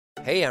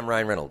Hey, I'm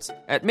Ryan Reynolds.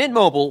 At Mint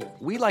Mobile,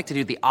 we like to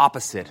do the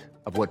opposite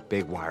of what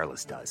Big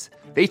Wireless does.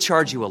 They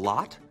charge you a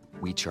lot,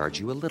 we charge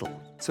you a little.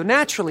 So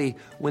naturally,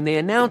 when they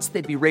announced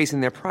they'd be raising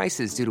their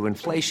prices due to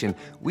inflation,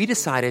 we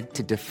decided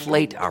to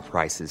deflate our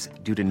prices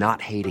due to not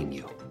hating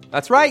you.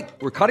 That's right.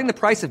 We're cutting the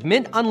price of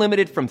Mint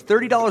Unlimited from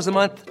 $30 a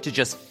month to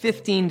just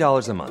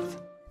 $15 a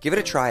month. Give it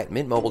a try at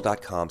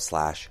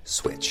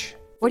mintmobile.com/switch.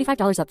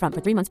 $45 up front for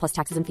 3 months plus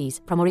taxes and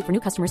fees. Promo rate for new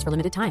customers for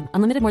limited time.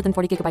 Unlimited more than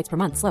 40 gigabytes per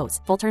month. Slows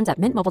full terms at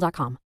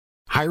mintmobile.com.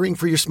 Hiring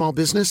for your small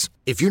business?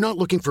 If you're not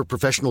looking for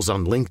professionals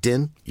on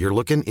LinkedIn, you're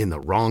looking in the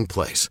wrong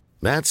place.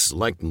 That's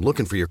like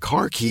looking for your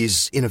car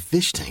keys in a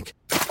fish tank.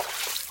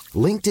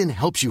 LinkedIn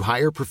helps you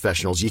hire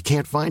professionals you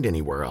can't find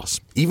anywhere else,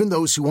 even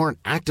those who aren't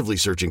actively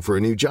searching for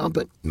a new job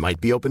but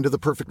might be open to the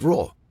perfect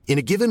role. In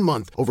a given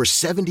month, over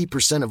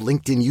 70% of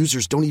LinkedIn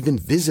users don't even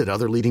visit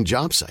other leading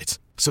job sites.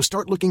 So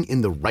start looking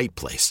in the right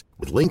place.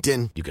 With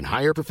LinkedIn, you can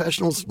hire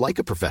professionals like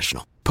a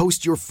professional.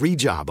 Post your free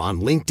job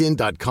on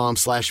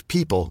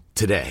linkedin.com/people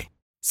today.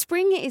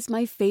 Spring is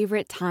my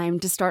favorite time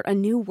to start a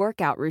new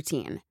workout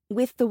routine.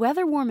 With the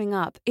weather warming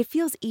up, it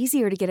feels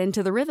easier to get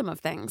into the rhythm of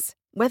things.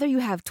 Whether you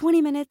have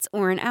 20 minutes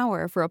or an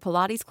hour for a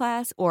Pilates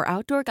class or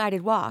outdoor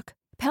guided walk,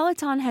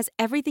 Peloton has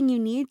everything you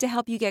need to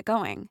help you get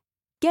going.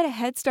 Get a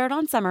head start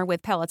on summer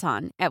with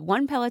Peloton at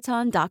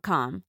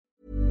onepeloton.com.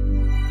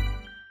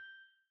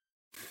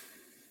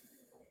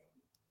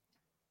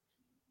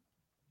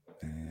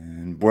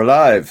 And we're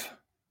live.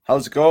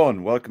 How's it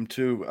going? Welcome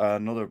to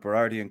another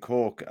Berardi and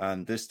Coke,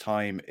 and this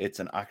time it's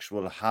an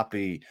actual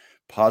happy,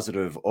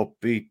 positive,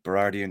 upbeat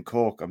Berardi and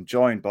Coke. I'm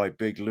joined by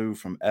Big Lou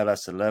from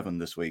LS11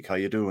 this week. How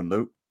you doing,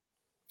 Lou?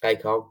 Hey,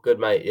 Carl. Good,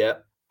 mate. Yeah.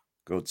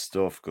 Good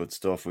stuff. Good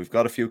stuff. We've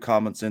got a few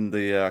comments in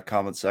the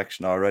comment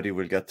section already.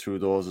 We'll get through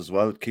those as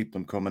well. Keep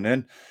them coming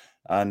in,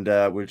 and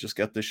we'll just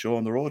get this show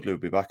on the road. Lou,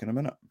 be back in a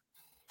minute.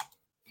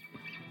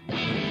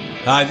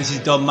 Hi, this is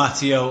Don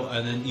Matteo,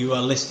 and then you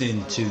are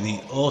listening to the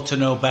Ought to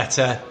Know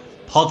Better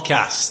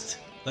podcast.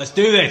 Let's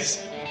do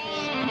this.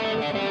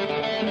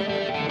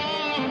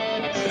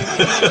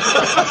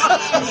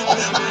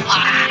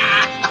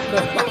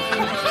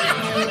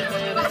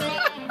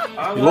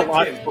 You look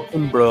like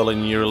fucking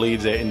Brolin, you're a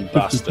Leeds eating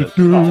bastard.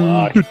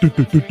 Look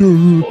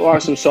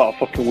like some sort of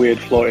fucking weird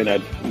floating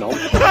head. No.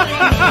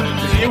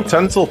 You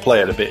utensil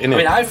player a bit, innit? I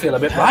mean, I feel a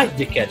bit right,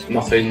 dickhead.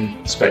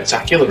 Nothing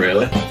spectacular,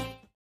 really.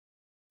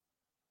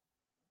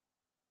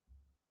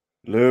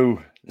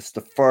 Lou, it's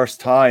the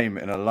first time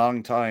in a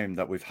long time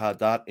that we've had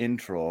that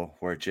intro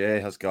where Jay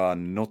has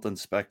gone nothing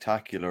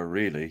spectacular,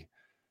 really.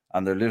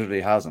 And there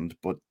literally hasn't.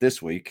 But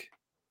this week,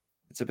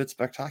 it's a bit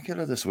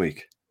spectacular this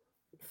week.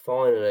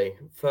 Finally.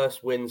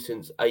 First win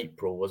since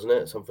April, wasn't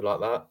it? Something like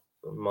that.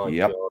 My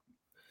God.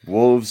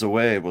 Wolves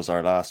away was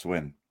our last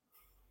win.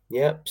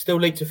 Yeah, still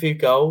leaked a few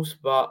goals,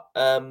 but,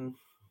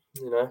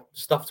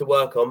 stuff to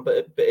work on.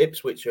 But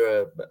Ipswich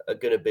are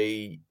going to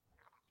be...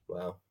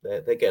 Well,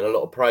 they're getting a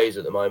lot of praise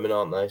at the moment,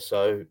 aren't they?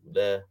 So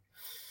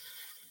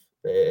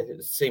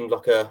it seemed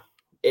like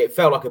it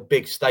felt like a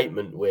big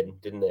statement win,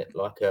 didn't it?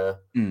 Like the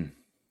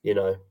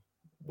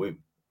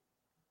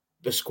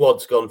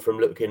squad's gone from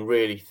looking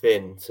really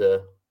thin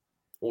to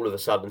all of a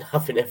sudden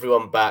having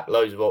everyone back,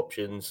 loads of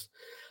options,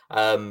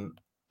 and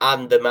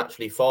them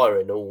actually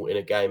firing all in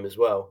a game as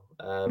well.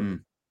 I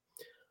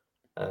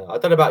don't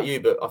know about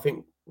you, but I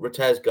think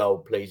Rater's goal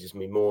pleases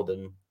me more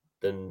than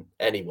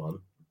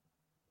anyone.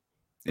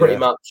 Pretty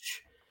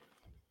much,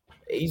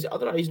 he's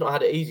not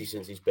had it easy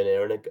since he's been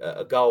here, and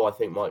a goal I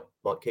think might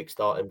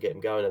kickstart him, get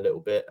him going a little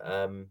bit.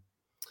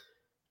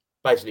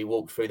 Basically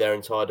walked through their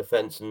entire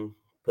defence and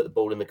put the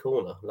ball in the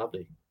corner.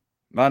 Lovely.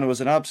 Man, it was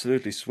an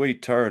absolutely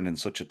sweet turn in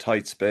such a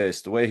tight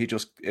space. The way he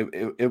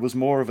it was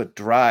more of a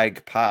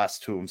drag pass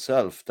to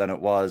himself than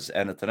it was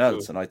anything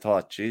else. And I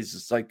thought,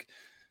 Jesus, like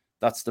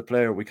that's the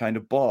player we kind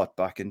of bought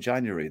back in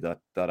January that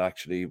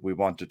actually we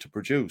wanted to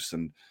produce.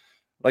 And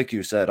like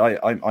you said,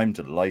 I'm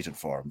delighted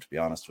for him, to be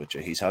honest with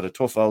you. He's had a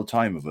tough old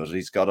time of it.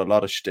 He's got a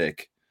lot of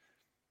shtick.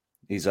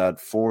 He's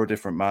had 4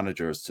 different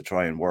managers to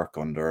try and work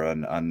under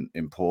and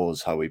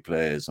impose how he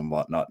plays and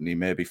whatnot. And he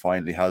maybe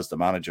finally has the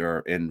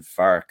manager in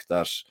Fark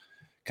that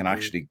can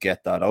actually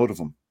get that out of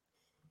him.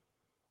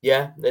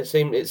 Yeah, it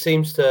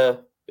seems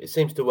to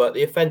work.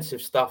 The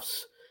offensive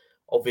stuff's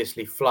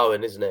obviously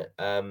flowing, isn't it?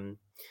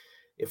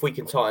 If we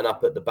can tighten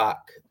up at the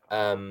back,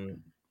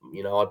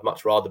 I'd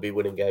much rather be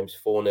winning games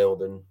 4-0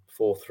 than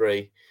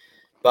 4-3,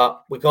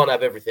 but we can't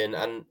have everything.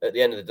 And at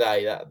the end of the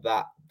day,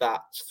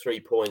 that's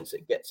 3 points.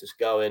 It gets us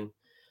going,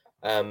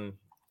 and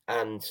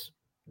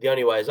the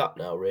only way is up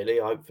now, really.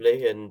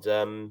 Hopefully, and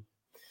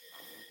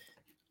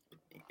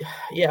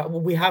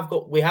we have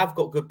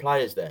got good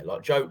players there.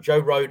 Like Joe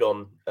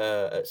Rodon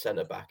at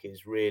centre back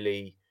is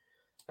really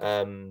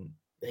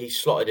he's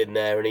slotted in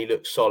there and he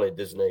looks solid,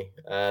 doesn't he?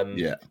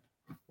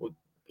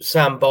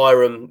 Sam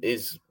Byram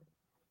has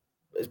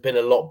been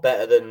a lot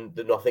better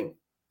than I think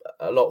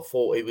a lot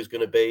thought he was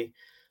going to be.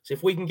 So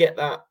if we can get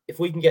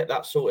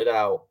that sorted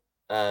out,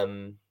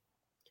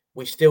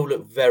 we still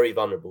look very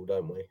vulnerable,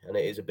 don't we? And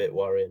it is a bit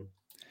worrying.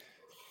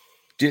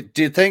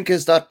 Do you think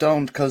is that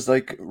down because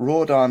like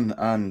Rodon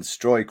and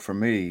Strike for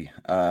me?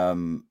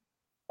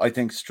 I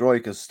think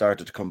Strike has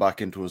started to come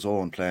back into his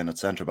own playing at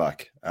centre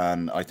back,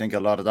 and I think a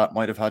lot of that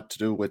might have had to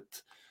do with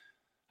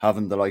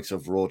having the likes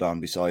of Rodon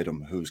beside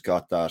him, who's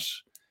got that.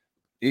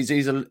 He's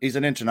an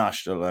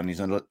international, and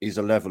he's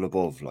a level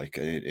above, like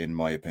in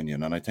my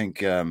opinion, and I think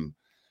that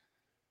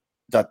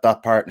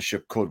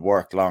partnership could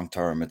work long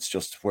term. It's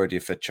just where do you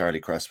fit Charlie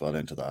Cresswell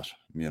into that,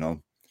 you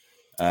know?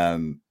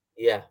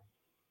 Yeah.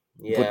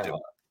 But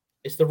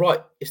it's the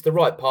right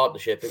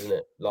partnership, isn't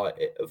it? Like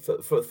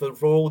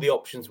for all the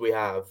options we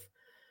have,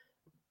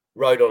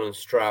 Rodon and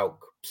Strauch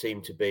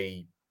seem to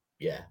be,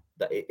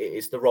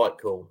 it's the right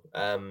call.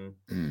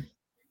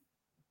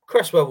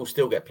 Cresswell will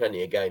still get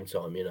plenty of game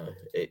time. You know,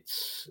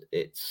 it's.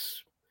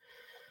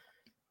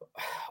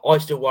 I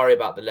still worry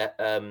about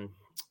the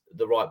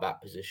right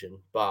back position,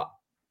 but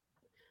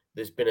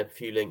there's been a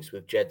few links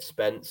with Jed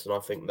Spence, and I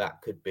think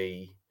that could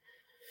be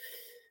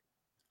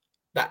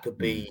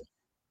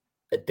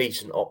a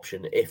decent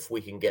option if we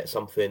can get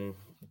something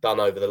done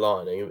over the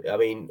line. I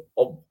mean,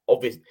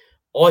 obviously,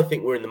 I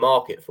think we're in the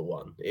market for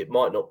one. It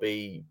might not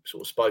be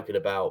sort of spoken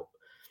about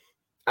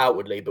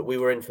outwardly, but we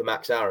were in for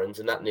Max Aarons,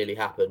 and that nearly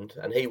happened,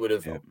 and he would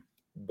have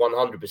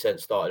 100%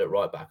 started at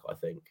right back, I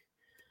think.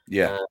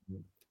 Yeah.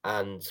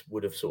 And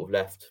would have sort of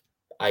left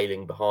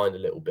Ayling behind a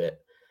little bit.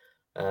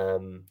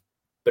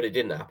 But it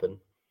didn't happen.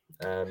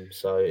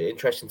 So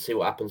interesting to see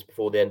what happens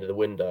before the end of the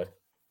window.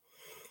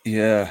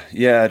 Yeah,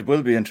 it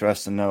will be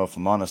interesting now, if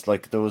I'm honest.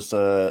 Like there was,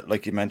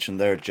 like you mentioned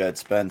there, Jed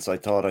Spence. I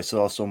thought I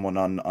saw someone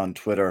on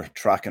Twitter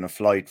tracking a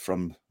flight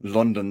from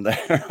London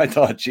there. I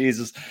thought,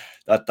 Jesus,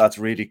 that's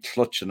really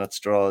clutching at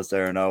straws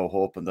there now,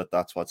 hoping that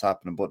that's what's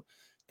happening. But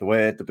the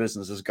way the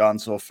business has gone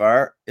so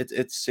far,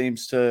 it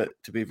seems to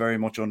be very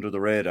much under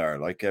the radar.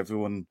 Like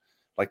everyone,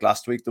 like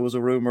last week, there was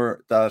a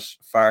rumor that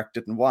Fark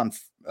didn't want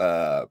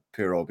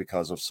Pirro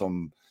because of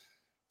something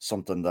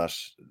that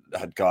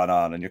had gone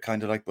on, and you're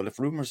kind of like, well, if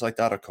rumors like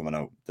that are coming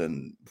out,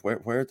 then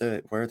where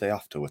are they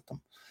off to with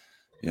them?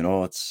 You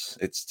know,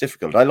 it's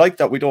difficult. I like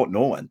that we don't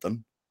know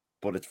anything,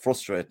 but it's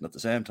frustrating at the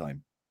same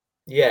time.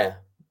 Yeah,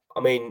 I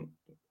mean,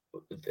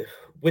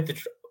 with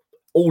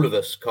all of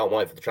us can't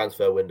wait for the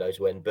transfer window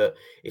to end, but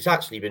it's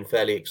actually been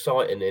fairly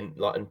exciting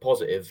and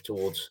positive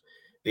towards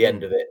the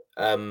end of it.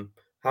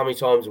 How many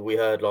times have we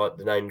heard like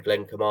the name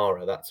Glenn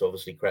Kamara? That's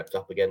obviously crept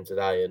up again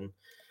today, and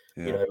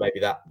you know,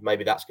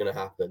 maybe that's going to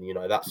happen. You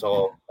know, that's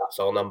our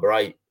number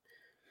 8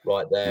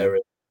 right there.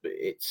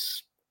 Yeah.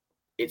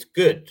 It's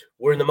good.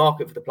 We're in the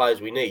market for the players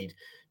we need.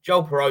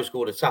 Joel Perreault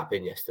scored a tap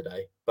in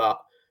yesterday,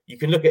 but you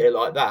can look at it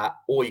like that,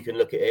 or you can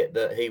look at it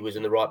that he was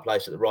in the right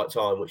place at the right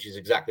time, which is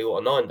exactly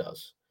what a 9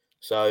 does.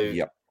 So,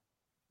 you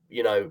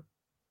know,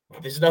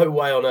 there's no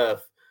way on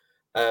earth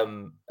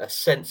a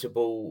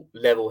sensible,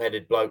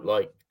 level-headed bloke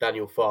like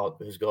Daniel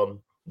Farke has gone,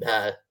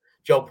 nah,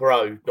 Joel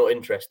Perreault, not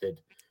interested.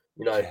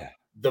 You know,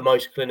 the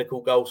most clinical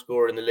goal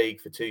scorer in the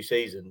league for 2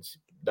 seasons.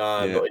 No,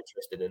 I'm not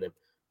interested in him.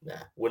 Nah,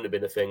 wouldn't have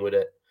been a thing, would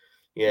it?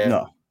 Yeah.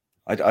 No,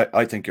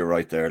 I think you're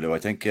right there, Lou. I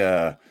think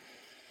the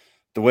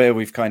way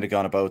we've kind of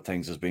gone about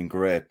things has been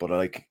great, but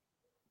like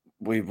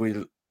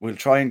we'll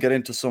try and get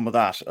into some of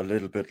that a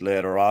little bit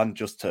later on,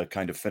 just to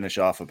kind of finish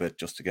off a bit,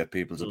 just to get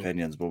people's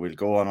opinions. But we'll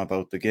go on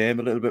about the game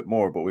a little bit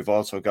more. But we've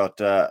also got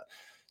the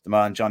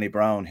man Johnny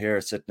Brown here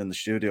sitting in the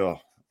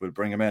studio. We'll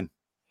bring him in.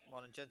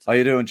 Morning, gentlemen. How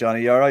you doing,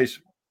 Johnny? You all right?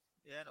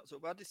 Yeah, not so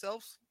bad.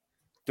 Yourselves?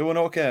 Doing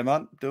okay,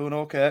 man. Doing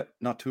okay.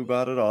 Not too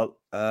bad at all.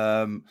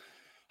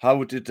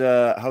 How did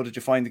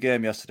you find the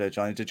game yesterday,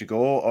 Johnny? Did you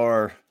go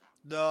or?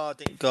 No, I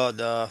didn't go.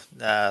 No,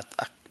 I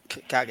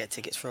can't get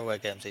tickets for away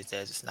games these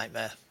days. It's a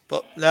nightmare.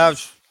 But no, I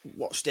just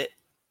watched it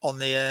on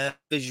the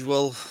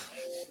visual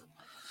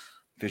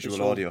audio.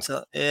 Visual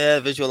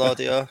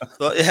audio.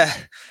 But yeah,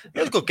 it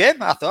was a good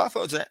game. I thought it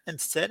was an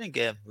entertaining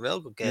game, real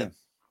good game. Yeah.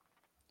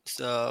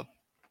 So,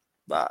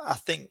 but I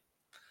think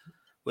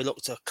we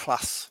looked a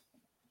class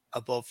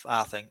above.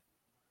 I think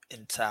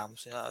in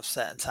times,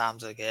 certain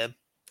times of the game.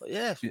 But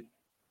yeah.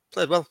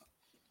 Played well.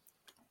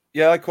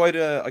 Yeah, I quite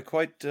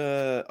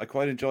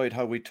enjoyed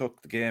how we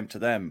took the game to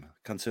them,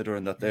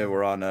 considering that they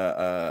were on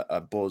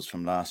a buzz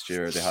from last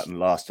year. They hadn't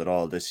lost at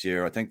all this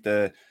year. I think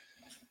they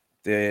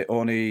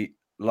only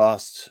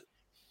lost.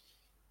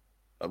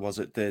 Was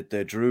it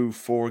they drew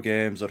 4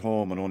 games at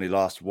home and only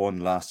lost 1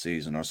 last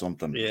season or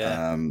something?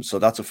 Yeah. So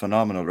that's a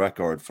phenomenal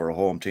record for a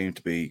home team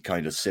to be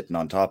kind of sitting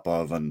on top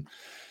of. And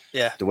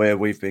the way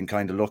we've been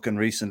kind of looking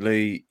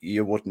recently,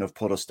 you wouldn't have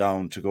put us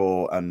down to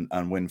go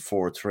and win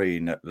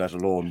 4-3, let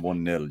alone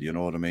 1-0. You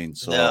know what I mean?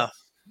 So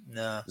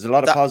no. There's a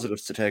lot of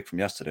positives to take from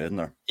yesterday, isn't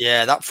there?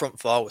 Yeah, that front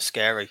 4 was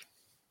scary.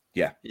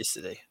 Yeah.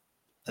 Yesterday.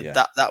 And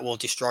that will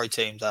destroy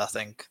teams, I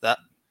think. That.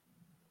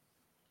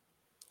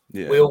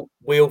 Yeah.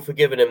 We all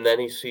forgiven him then.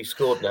 He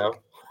scored now.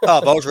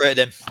 I've always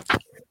rated him.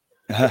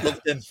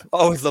 Loved him.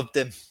 Always loved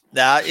him.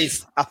 Nah,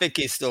 I think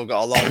he's still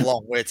got a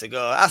long way to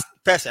go.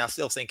 Personally, I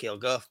still think he'll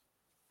go.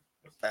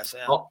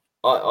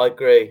 I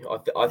agree.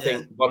 I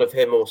think one of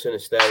him or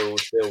Sinistero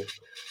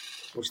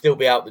will still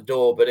be out the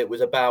door, but it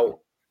was about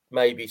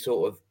maybe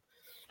sort of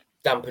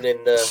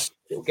dampening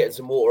getting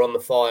some water on the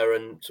fire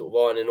and sort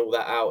of ironing all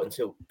that out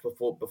until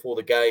before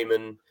the game,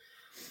 and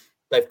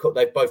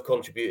they've both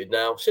contributed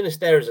now.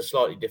 Sinister is a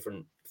slightly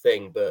different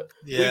thing, but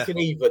we can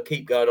either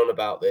keep going on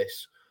about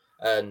this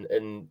and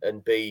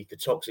be the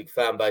toxic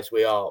fan base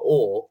we are,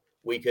 or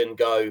we can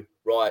go,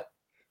 right,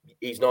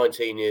 he's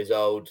 19 years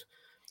old,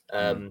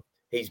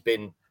 he's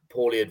been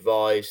poorly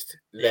advised,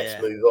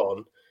 let's move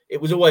on. It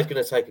was always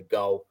going to take a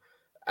goal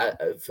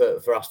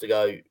for us to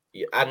go,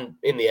 and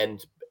in the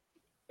end,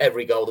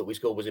 every goal that we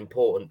scored was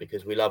important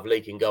because we love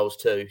leaking goals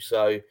too.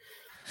 So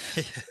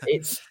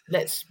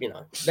let's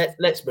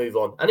move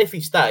on. And if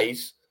he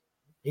stays,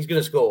 he's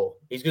going to score.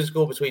 He's going to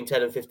score between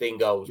 10 and 15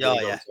 goals. He's going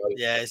to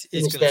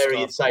score.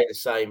 You'd say the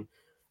same.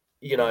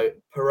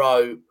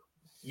 Perot,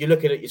 you're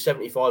looking at your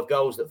 75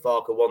 goals that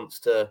Farke wants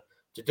to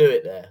do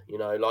it there.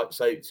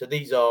 So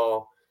these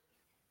are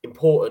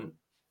important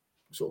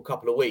sort of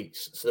couple of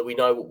weeks so that we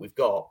know what we've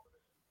got,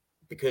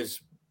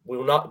 because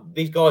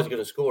these guys are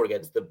going to score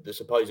against the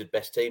supposed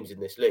best teams in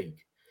this league.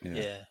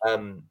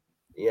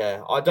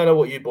 I don't know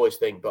what you boys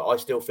think, but I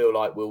still feel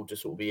like we'll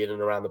just sort of be in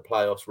and around the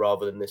playoffs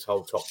rather than this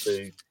whole top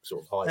two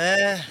sort of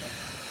hype.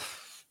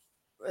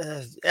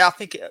 I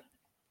think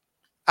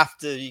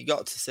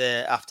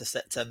after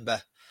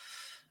September,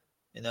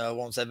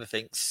 once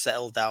everything's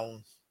settled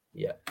down,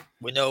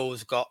 we know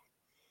who's got,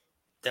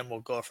 then we'll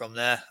go from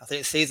there. I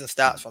think the season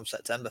starts from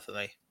September for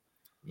me.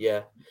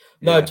 I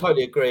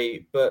totally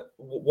agree. But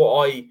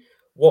what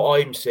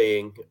I'm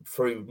seeing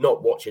through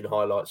not watching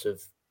highlights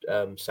of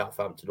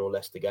Southampton or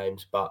Leicester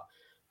games, but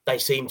they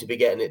seem to be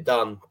getting it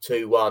done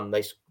 2-1.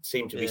 They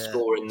seem to be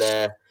scoring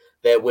their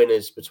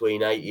winners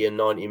between 80 and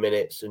 90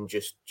 minutes and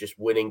just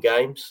winning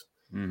games.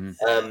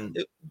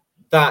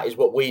 That is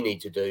what we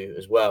need to do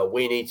as well.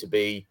 We need to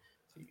be,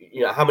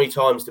 how many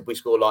times did we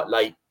score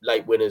like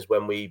late winners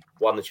when we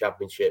won the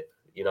championship?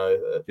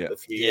 A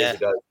few years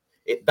ago.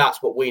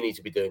 That's what we need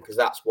to be doing, because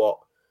that's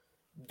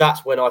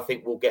when I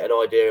think we'll get an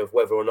idea of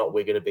whether or not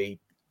we're going to be,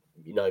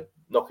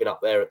 knocking up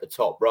there at the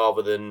top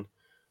rather than,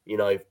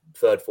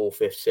 third, fourth,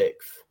 fifth,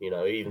 sixth,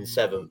 even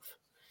seventh.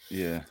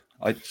 Yeah.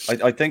 I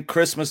think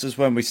Christmas is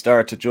when we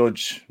start to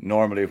judge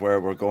normally where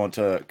we're going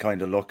to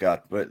kind of look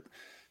at. But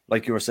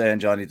like you were saying,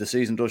 Johnny, the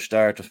season does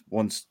start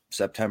once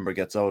September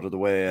gets out of the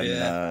way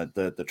and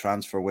the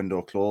transfer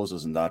window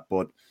closes and that.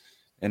 But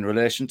in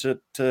relation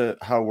to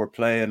how we're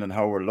playing and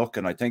how we're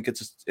looking, I think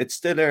it's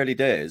still early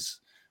days.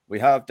 We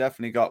have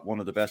definitely got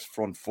one of the best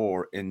front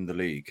four in the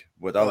league,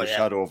 without a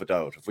shadow of a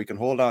doubt. If we can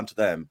hold on to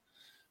them,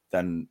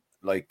 then,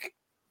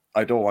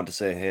 I don't want to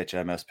say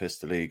HMS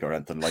pissed the league or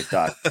anything like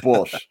that,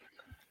 but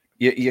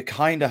you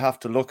kind of have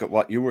to look at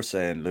what you were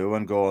saying, Lou,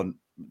 and going,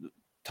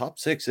 top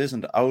six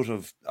isn't out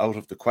of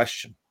the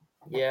question.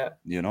 Yeah.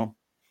 They're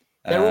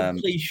all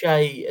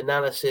cliche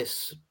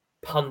analysis,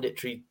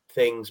 punditry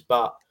things,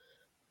 but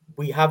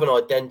we have an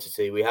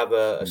identity. We have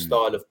a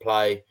style of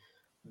play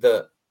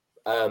that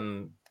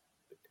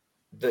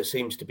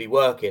seems to be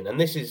working. And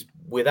this is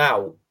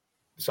without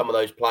some of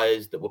those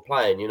players that were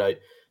playing.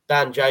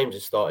 Dan James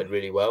has started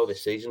really well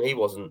this season. He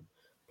wasn't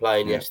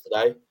playing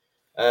yesterday.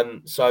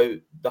 So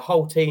the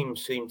whole team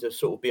seemed to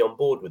sort of be on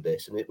board with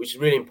this, which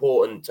is really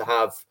important to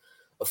have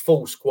a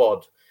full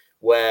squad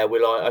where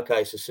we're like,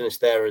 okay, so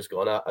Sinistera's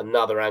got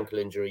another ankle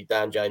injury.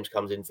 Dan James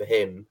comes in for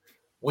him.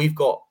 We've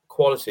got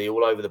quality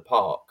all over the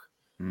park.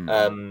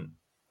 And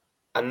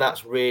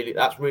that's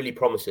really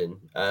promising.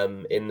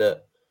 In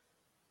that,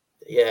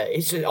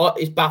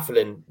 it's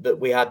baffling that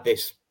we had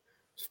this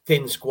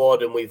thin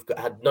squad and we've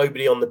had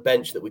nobody on the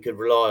bench that we could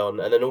rely on,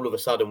 and then all of a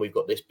sudden we've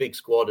got this big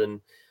squad and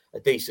a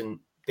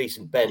decent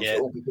bench,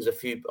 all because a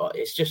few.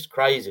 It's just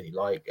crazy,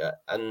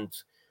 and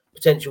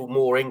potential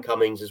more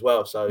incomings as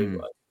well.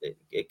 So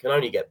it can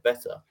only get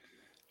better.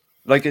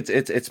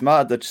 It's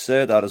mad that you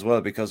say that as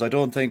well, because I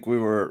don't think we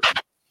were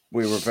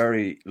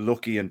very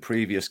lucky in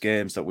previous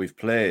games that we've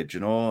played.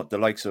 The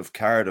likes of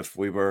Cardiff,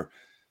 we were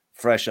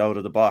fresh out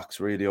of the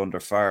box, really under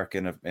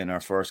Farke in our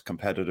first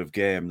competitive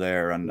game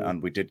there,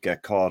 and we did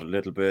get caught a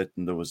little bit,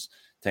 and there was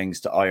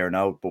things to iron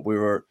out. But we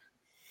were,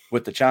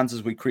 with the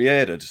chances we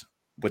created,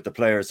 with the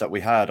players that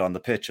we had on the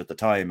pitch at the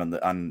time,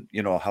 and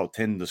how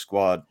thin the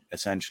squad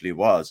essentially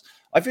was.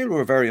 I feel we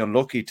were very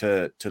unlucky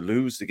to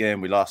lose the game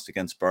we lost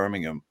against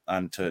Birmingham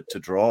and to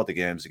draw the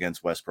games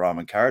against West Brom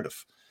and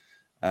Cardiff.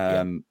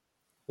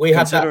 We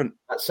had that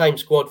same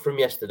squad from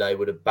yesterday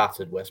would have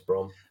battered West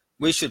Brom.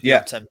 We should be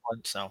at 10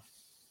 points now.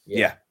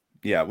 Yeah,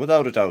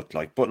 without a doubt.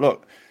 But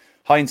look,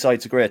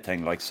 hindsight's a great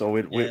thing. So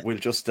we'll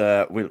just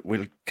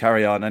we'll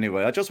carry on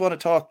anyway. I just want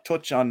to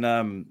touch on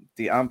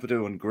the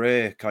Ampadu and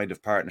Gray kind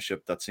of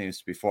partnership that seems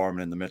to be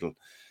forming in the middle.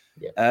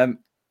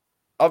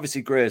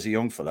 Obviously Gray is a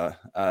young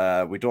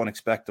fella. We don't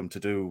expect him to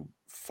do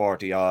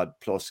 40 odd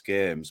plus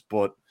games,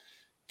 but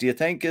do you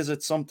think, is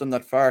it something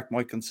that Farke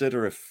might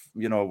consider if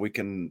we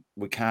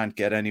can't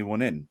get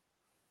anyone in?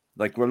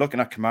 We're looking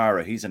at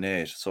Kamara, he's an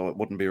 8, so it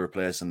wouldn't be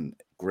replacing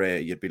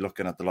Gray. You'd be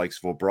looking at the likes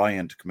of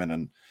O'Brien to come in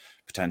and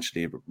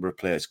potentially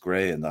replace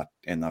Gray in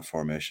that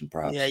formation,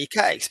 perhaps. Yeah, you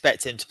can't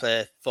expect him to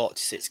play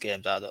 46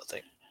 games, I don't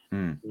think.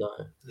 Mm. No,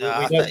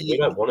 No, we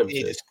don't want him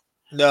to.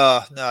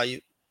 No,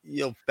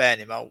 you'll burn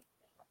him out.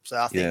 So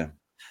I think Yeah.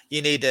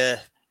 you need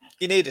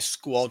a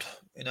squad.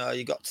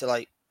 You got to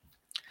like.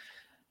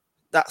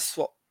 That's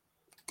what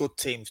good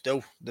teams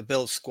do. They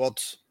build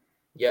squads.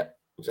 Yeah,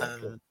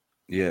 exactly. And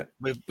Yeah.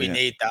 we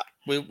need that.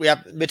 We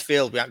have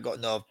midfield. We haven't got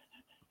no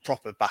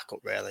proper backup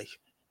really.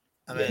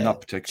 I mean, not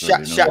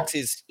particularly. No.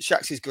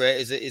 Shax's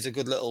great. He's a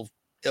good little.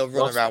 He'll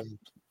run around,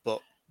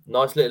 but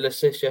nice little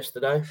assist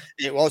yesterday.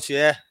 It was,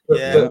 yeah.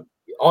 But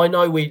I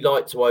know we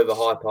like to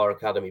overhype our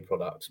academy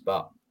products,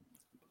 but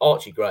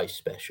Archie Gray's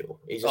special.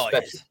 He's a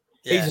special.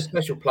 He's a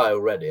special player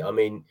already. I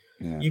mean,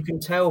 you can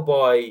tell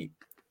by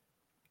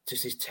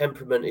just his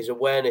temperament, his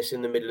awareness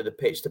in the middle of the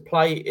pitch to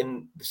play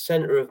in the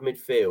centre of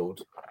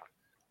midfield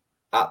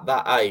at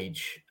that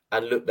age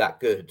and look that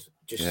good.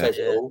 Just says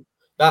it all.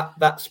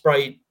 That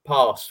sprayed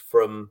pass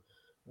from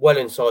well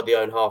inside the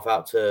own half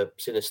out to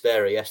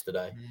Sinisteri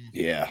yesterday.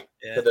 Yeah.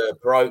 To the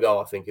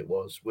Perogo, I think it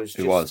was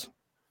just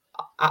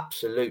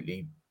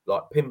absolutely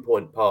like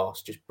pinpoint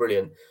pass, just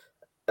brilliant.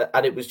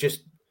 And it was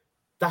just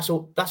that's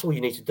all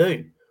you need to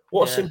do.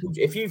 What a simple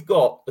if you've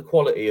got the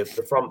quality of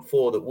the front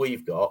four that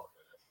we've got,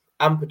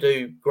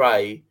 Ampadu,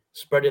 Gray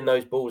spreading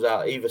those balls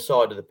out either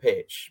side of the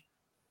pitch,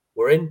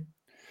 we're in.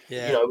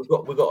 Yeah.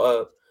 We've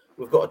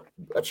got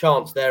a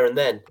chance there and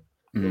then.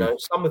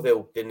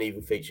 Somerville didn't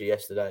even feature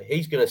yesterday.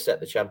 He's going to set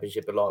the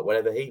championship alight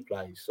whenever he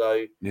plays.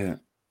 So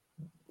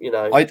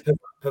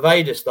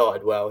Paveda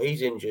started well.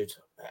 He's injured.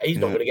 He's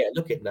not going to get a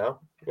look at now.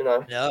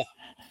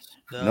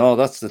 No,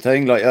 that's the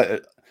thing. Like,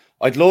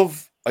 I'd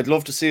love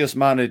to see us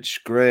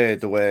manage Gray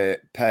the way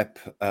Pep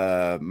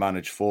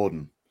managed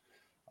Foden.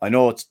 I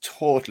know it's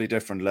totally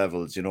different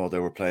levels. They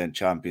were playing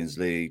Champions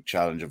League,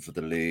 challenging for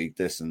the league,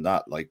 this and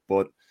that.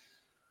 But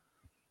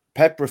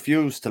Pep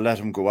refused to let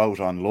him go out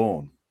on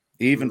loan,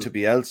 even to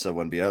Bielsa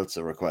when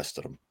Bielsa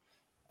requested him.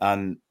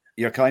 And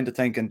you're kind of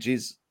thinking,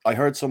 geez, I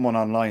heard someone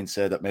online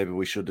say that maybe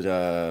we should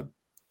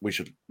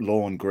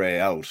loan Gray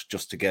out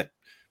just to get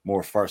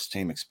more first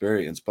team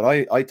experience.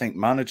 But I think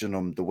managing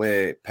him the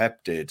way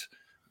Pep did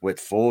with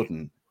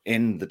Foden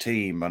in the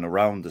team and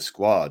around the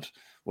squad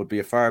would be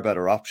a far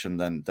better option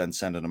than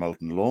sending him out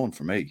on loan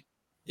for me.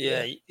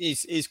 Yeah,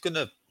 he's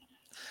gonna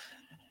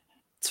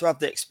have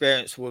the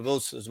experience with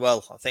us as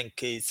well. I think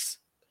he's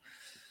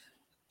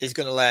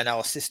going to learn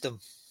our system,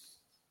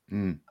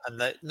 and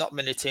not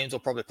many teams will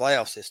probably play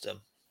our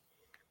system.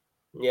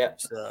 Yeah,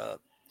 so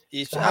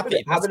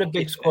having a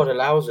big squad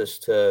allows us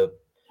to,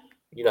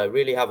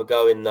 really have a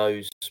go in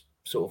those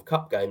sort of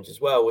cup games as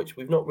well, which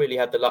we've not really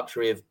had the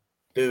luxury of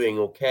doing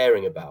or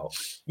caring about.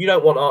 You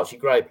don't want Archie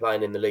Gray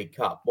playing in the League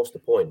Cup. What's the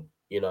point?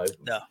 No.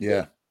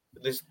 Yeah.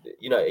 There's,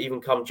 even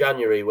come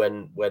January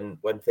when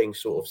things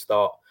sort of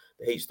start,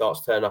 the heat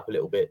starts to turn up a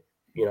little bit.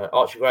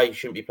 Archie Gray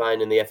shouldn't be playing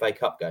in the FA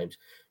Cup games.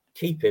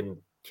 Keep him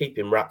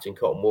wrapped in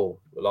cotton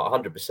wool, like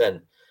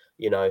 100%.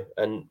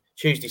 And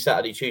Tuesday,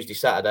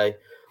 Saturday.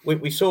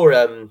 We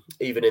saw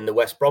even in the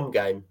West Brom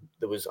game,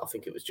 I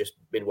think it was just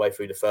midway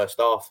through the first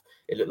half.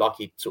 It looked like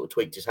he sort of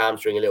tweaked his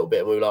hamstring a little bit,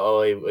 and we were like,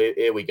 "Oh,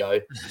 here we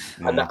go,"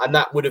 and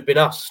that would have been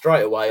us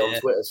straight away on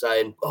Twitter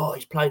saying, "Oh,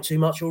 he's playing too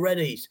much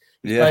already. He's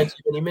playing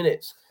too many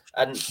minutes,"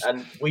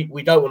 and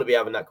we don't want to be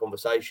having that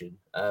conversation.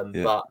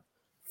 But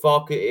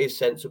Farke is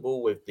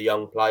sensible with the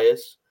young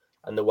players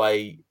and the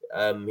way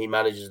he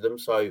manages them,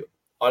 so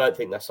I don't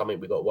think that's something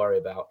we've got to worry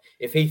about.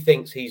 If he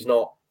thinks he's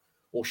not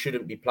or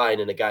shouldn't be playing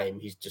in a game,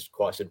 he's just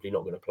quite simply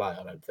not going to play,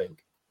 I don't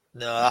think.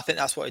 No, I think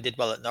that's what he did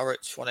well at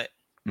Norwich, wasn't it?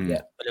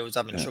 Yeah. But he was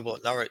having trouble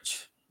at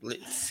Norwich.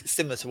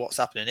 Similar to what's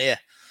happening here.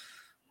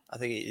 I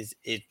think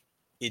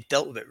he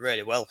dealt with it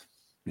really well.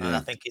 Yeah. And I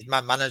think his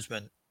man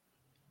management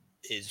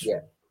is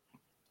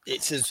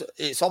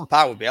it's on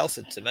par with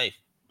Bielsa to me.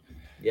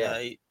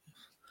 Yeah.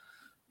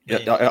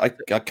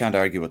 I can't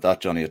argue with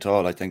that, Johnny, at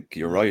all. I think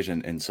you're right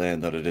in saying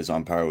that it is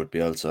on par with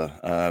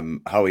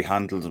Bielsa. How he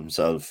handles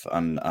himself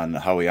and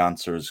how he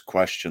answers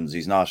questions.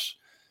 He's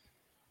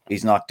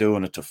not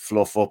doing it to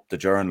fluff up the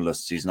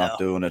journalists. He's not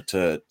doing it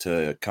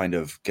to kind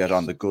of get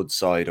on the good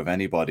side of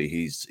anybody.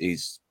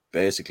 He's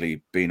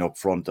basically being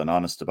upfront and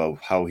honest about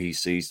how he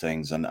sees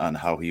things and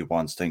how he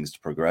wants things to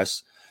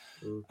progress.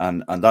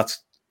 And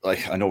that's,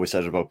 like, I know we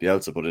said it about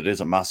Bielsa, but it is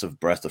a massive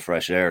breath of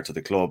fresh air to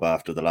the club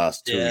after the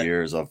last 2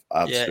 years of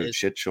absolute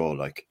shit show.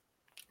 Like,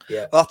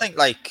 well, I think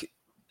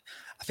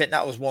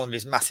that was one of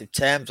his massive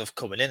terms of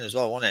coming in as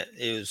well, wasn't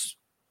it? He was,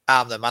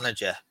 I'm the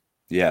manager.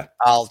 Yeah,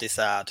 I'll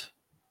decide.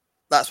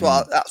 That's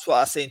what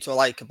I seem to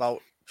like about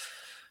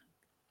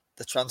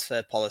the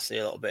transfer policy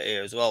a little bit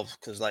here as well,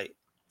 because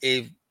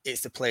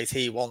it's the players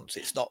he wants.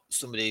 It's not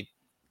somebody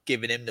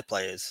giving him the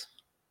players.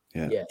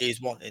 Yeah. He's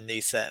wanting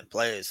these certain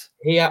players.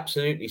 He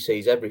absolutely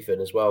sees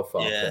everything as well,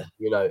 Farke.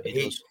 Yeah,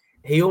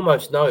 he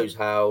almost knows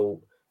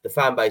how the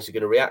fan base are going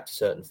to react to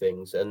certain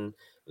things. And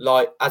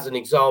like, as an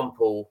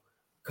example,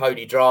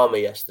 Cody Drama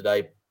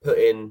yesterday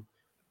playing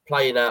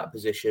out of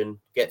position,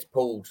 gets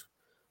pulled,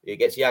 it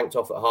gets yanked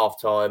off at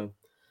half-time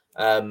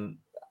and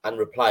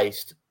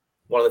replaced.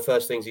 One of the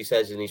first things he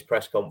says in his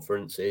press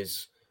conference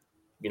is,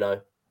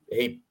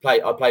 I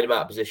played him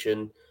out of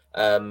position.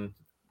 Don't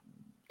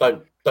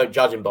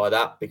judge him by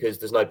that, because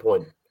there's no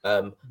point.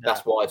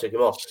 That's why I took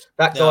him off.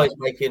 That guy is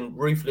making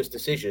ruthless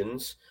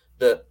decisions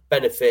that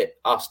benefit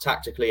us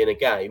tactically in a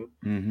game,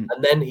 and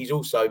then he's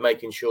also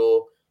making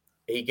sure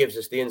he gives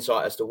us the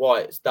insight as to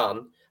why it's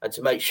done, and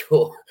to make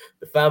sure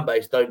the fan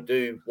base don't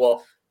do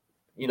what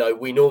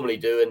we normally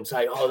do and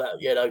say, "Oh,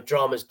 that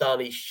drama's done.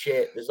 He's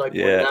shit. There's no point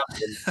in that."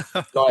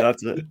 Like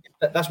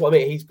that's what I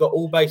mean. He's got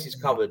all bases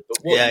covered. But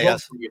what you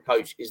want from your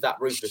coach is that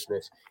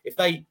ruthlessness. If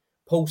they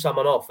pull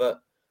someone off at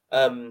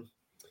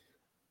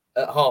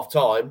half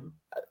time,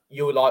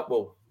 you're like,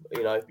 well,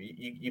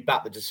 you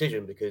back the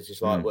decision, because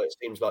it's like, well, it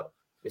seems like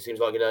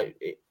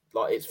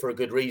it's for a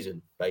good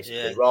reason,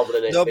 basically, rather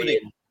than it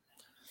being.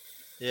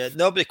 Yeah,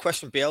 nobody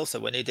questioned Bielsa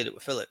when he did it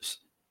with Phillips.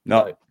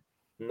 No,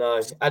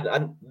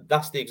 and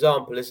that's the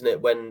example, isn't it?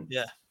 When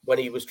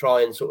he was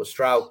trying sort of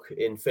Strauch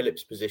in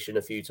Phillips' position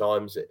a few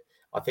times,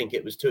 I think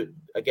it was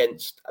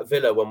against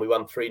Villa when we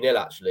won 3-0.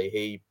 Actually,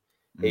 he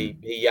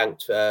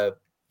yanked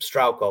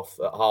Strauch off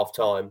at half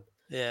time.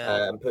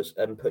 And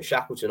put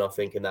Shackleton, I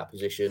think, in that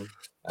position,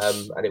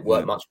 and it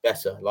worked much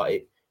better.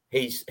 Like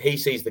he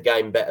sees the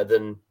game better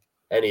than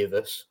any of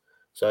us.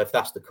 So if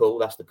that's the call,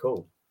 that's the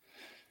call.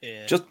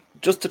 Yeah.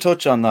 Just to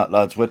touch on that,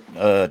 lads, with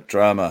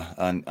drama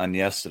and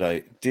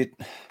yesterday,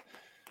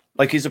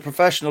 he's a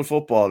professional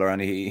footballer,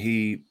 and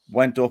he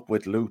went up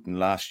with Luton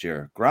last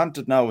year.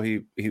 Granted, now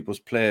he was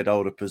played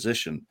out of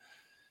position.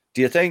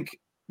 Do you think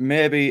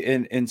maybe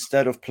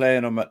instead of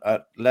playing him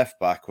at left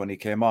back when he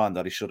came on,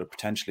 that he should have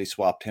potentially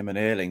swapped him and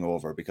Ayling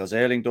over, because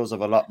Ayling does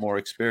have a lot more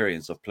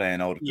experience of playing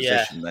out of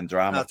position than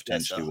Drama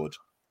potentially would?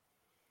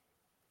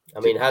 I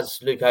mean, has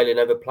Luke Ayling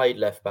ever played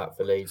left back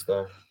for Leeds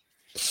though?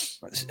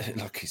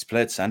 Look, he's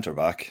played centre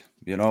back.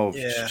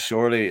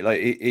 Surely,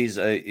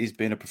 he's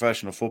been a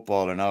professional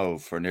footballer now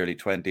for nearly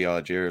 20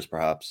 odd years,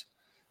 perhaps,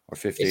 or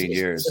 15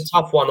 years. It's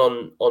a tough one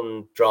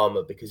on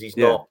Drama, because he's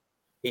not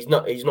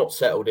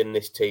settled in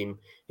this team.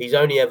 He's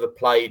only ever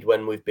played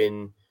when we've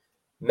been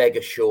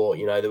mega short.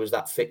 There was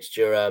that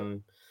fixture, I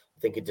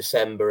think in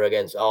December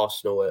against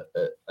Arsenal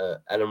at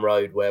Ellen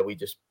Road, where we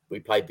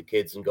played the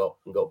kids and got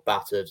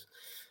battered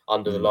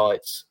under the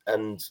lights.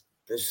 And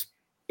it's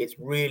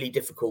really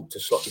difficult to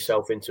slot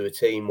yourself into a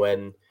team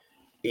when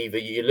either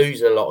you're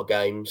losing a lot of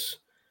games,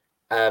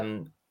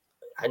 and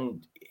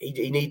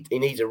he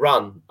needs a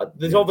run.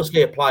 There's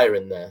obviously a player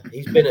in there.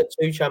 He's been at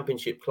 2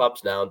 championship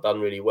clubs now and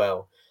done really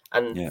well.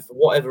 And for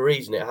whatever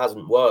reason, it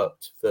hasn't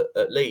worked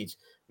at Leeds.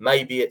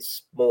 Maybe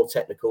it's more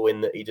technical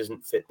in that he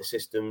doesn't fit the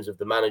systems of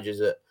the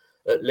managers at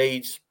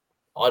Leeds.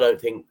 I'm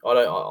not going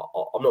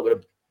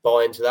to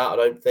buy into that. I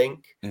don't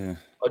think. Yeah.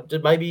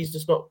 Maybe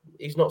he's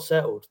not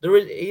settled.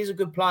 He's a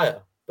good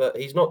player, but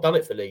he's not done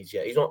it for Leeds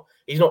yet.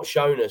 He's not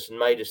shown us and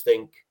made us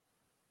think,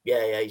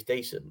 he's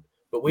decent.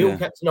 But we all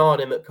kept an eye on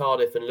him at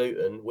Cardiff and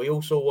Luton. We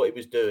all saw what he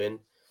was doing.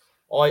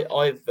 I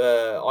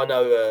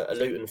know a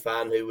Luton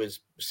fan who was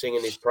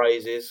singing his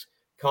praises.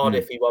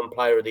 Cardiff, he won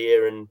Player of the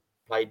Year and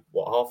played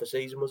half a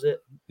season, was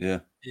it? Yeah.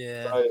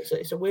 So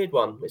it's a weird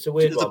one. There's a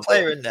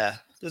player in there.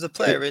 There's a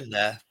player in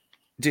there.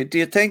 Do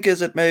you think,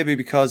 is it maybe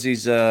because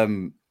he's got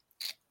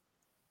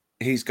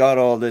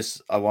all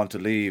this, I want to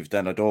leave,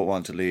 then I don't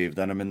want to leave,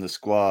 then I'm in the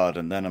squad,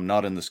 and then I'm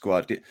not in the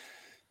squad? Do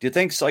you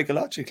think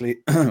psychologically,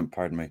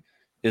 pardon me,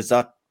 is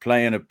that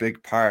playing a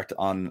big part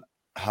on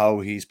how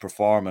he's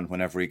performing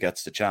whenever he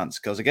gets the chance?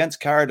 Because against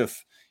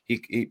Cardiff,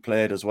 he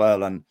played as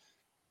well, and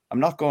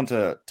I'm not going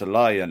to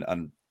lie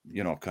and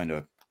kind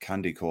of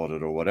candy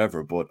coated or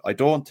whatever, but I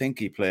don't think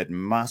he played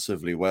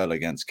massively well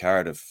against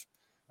Cardiff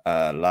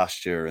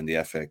last year in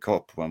the FA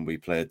Cup when we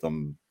played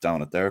them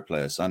down at their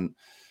place. And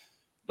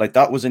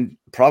that was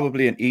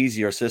probably an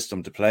easier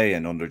system to play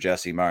in under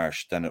Jesse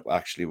Marsh than it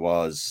actually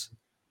was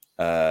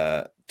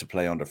to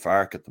play under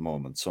Farke at the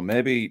moment. So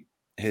maybe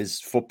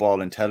his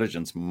football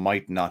intelligence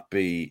might not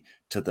be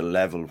to the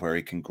level where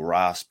he can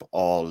grasp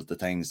all the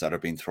things that are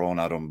being thrown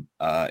at him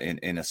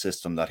in a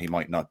system that he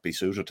might not be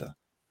suited to.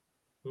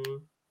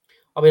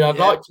 I mean, I'd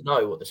like to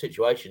know what the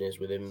situation is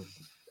with him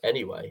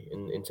anyway,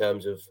 in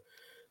terms of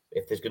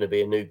if there's going to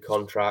be a new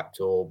contract,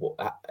 or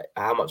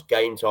how much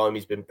game time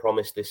he's been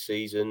promised this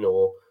season,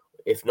 or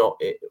if not,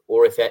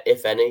 or if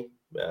any.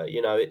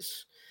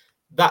 It's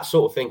that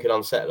sort of thing can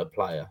unsettle a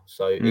player.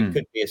 So it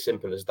could be as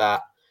simple as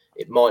that.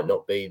 It might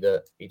not be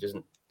that he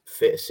doesn't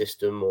fit a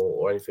system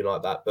or anything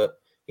like that, but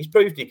he's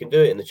proved he can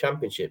do it in the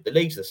Championship. The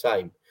league's the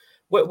same.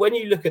 When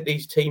you look at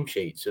these team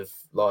sheets of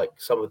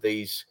some of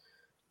these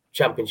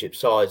Championship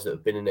sides that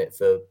have been in it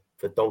for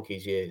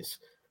donkey's years,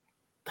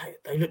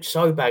 they look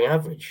so bang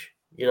average.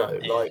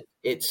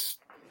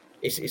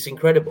 It's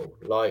incredible.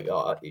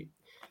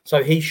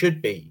 So he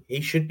should be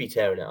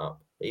tearing it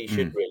up. He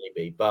should really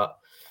be, but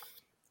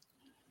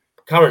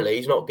currently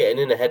he's not getting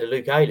in ahead of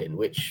Luke Ayling,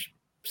 which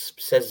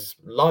says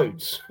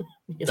loads.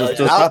 Does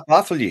that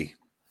baffle you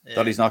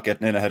that he's not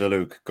getting in ahead of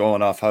Luke,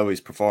 going off how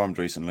he's performed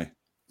recently?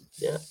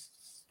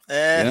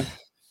 I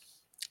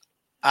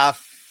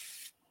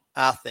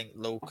think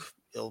Luke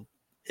he'll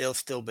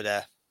still be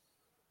there.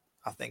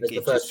 I think it's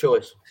the first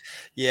choice.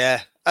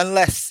 Yeah,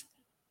 unless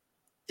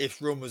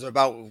if rumours are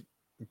about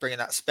bringing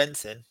that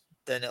Spence in,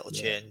 then it'll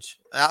change.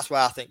 And that's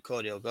where I think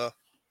Cody will go.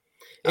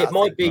 It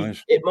might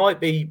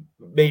be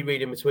me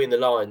reading between the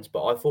lines,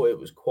 but I thought it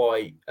was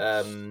quite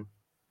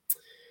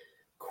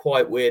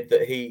weird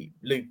that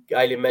Luke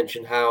Ayling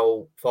mentioned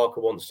how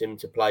Farke wants him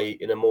to play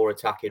in a more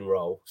attacking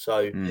role.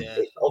 So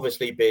it's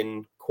obviously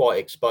been quite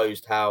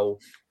exposed how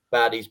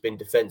bad he's been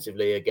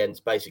defensively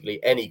against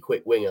basically any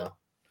quick winger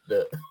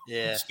that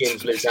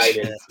skins Luke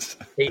Ayling.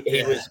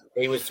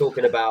 He was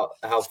talking about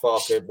how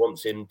Farke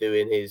wants him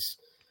doing his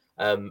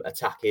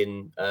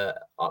attacking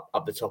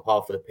up the top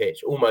half of the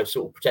pitch, almost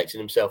sort of protecting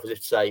himself as if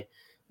to say,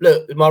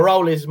 look, my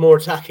role is more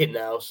attacking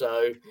now,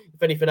 so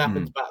if anything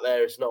happens back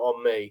there, it's not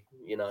on me,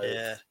 you know.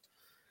 Yeah.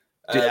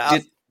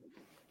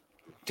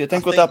 Do you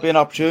think would that be an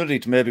opportunity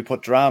to maybe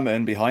put Drama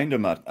in behind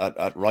him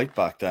at right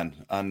back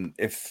then? And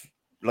if,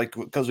 like,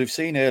 because we've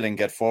seen Ayling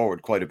get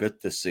forward quite a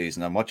bit this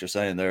season, and what you're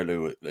saying there,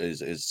 Lou,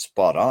 is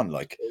spot on.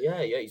 Like,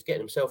 yeah, he's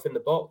getting himself in the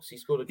box. He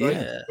scored a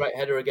great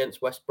header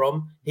against West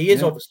Brom. He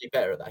is obviously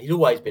better at that. He's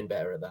always been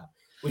better at that,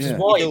 which is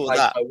why he played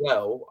so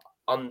well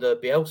under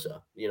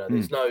Bielsa. You know,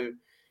 there's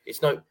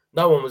no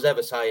one was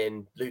ever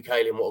saying Luke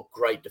Ayling, what a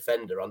great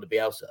defender under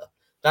Bielsa.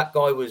 That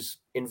guy was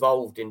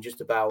involved in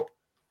just about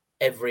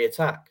every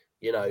attack,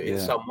 you know, in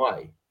some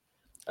way.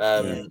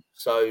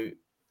 So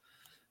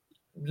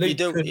Luke could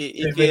do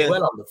really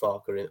well under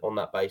Farke on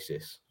that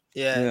basis.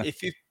 Yeah,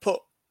 if you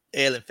put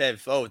Ayling further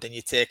forward, then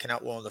you're taking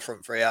out one of the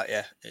front three, aren't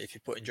you? If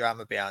you're putting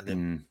Drama behind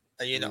him,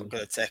 and you're not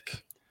going to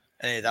take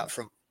any of that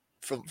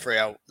front three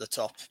out the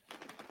top.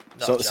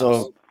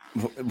 So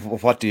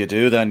what do you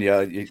do then?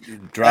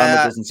 Drama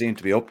doesn't seem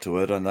to be up to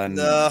it, and then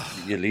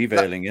you leave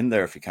Ayling in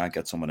there if you can't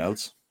get someone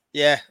else.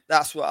 Yeah,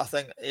 that's what I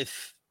think.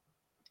 If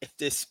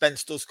this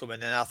Spence does come in,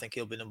 then I think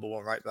he'll be number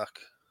one right back.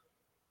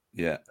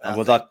 Yeah, and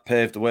will that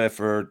pave the way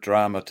for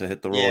Drama to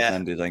hit the road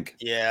then, do you think?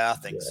 Yeah, I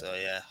think so,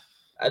 yeah.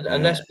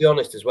 And let's be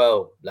honest as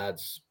well,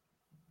 lads,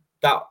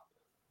 that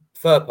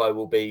Firpo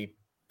will be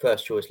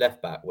first choice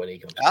left back when he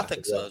comes back. I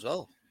think so as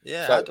well.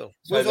 Yeah, I do.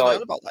 We've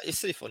heard about that. You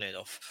see, funny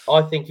enough.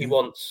 I think he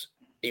wants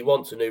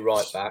a new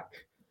right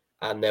back,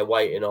 and they're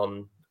waiting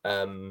on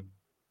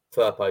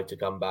Firpo to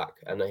come back,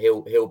 and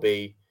he'll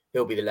be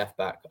the left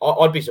back.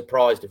 I'd be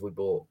surprised if we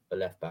bought a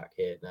left back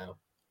here now.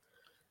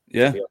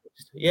 Yeah,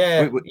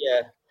 yeah.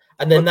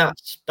 And then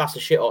that's a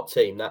shit hot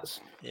team. That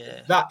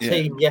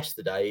team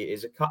yesterday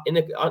is in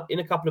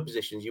a couple of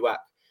positions. You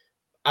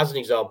as an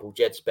example,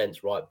 Jed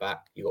Spence right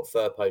back. You got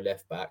Firpo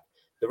left back.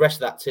 The rest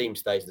of that team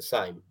stays the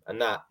same,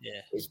 and that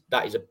is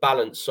a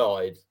balanced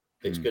side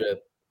that's going to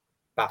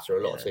batter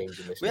a lot of teams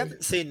in this. We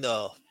haven't seen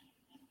no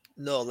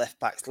left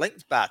backs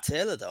linked by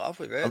Taylor though, have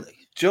we? Really? I'm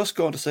just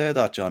going to say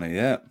that, Johnny.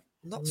 Yeah,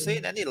 not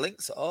seeing any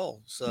links at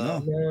all.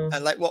 So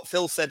and like what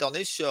Phil said on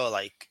his show,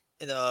 like.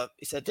 You know,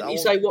 he said, didn't you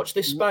say watch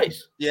this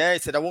space? Yeah, he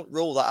said I won't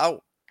rule that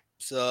out.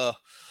 So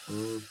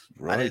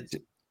right.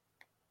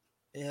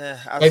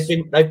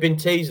 They've been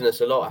teasing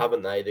us a lot,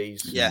 haven't they?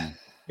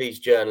 These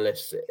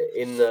journalists,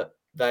 in that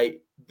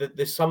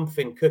there's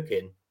something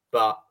cooking,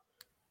 but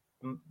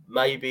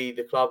maybe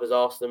the club has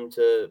asked them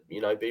to, you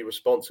know, be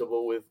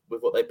responsible with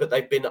what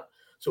they've been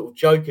sort of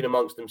joking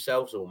amongst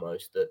themselves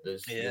almost that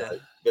there's you know,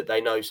 that they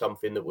know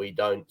something that we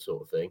don't,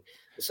 sort of thing.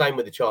 The same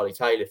with the Charlie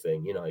Taylor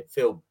thing, you know.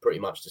 Phil pretty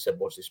much just said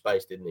watch this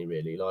space, didn't he?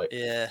 Really, like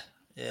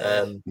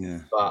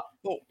But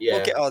we'll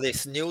get all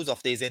this news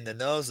off these in the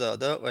nose though,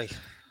 don't we?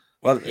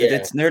 Well,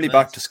 it's nearly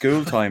back to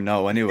school time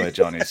now, anyway,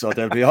 Johnny. So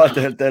they'll be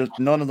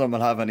none of them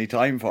will have any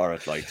time for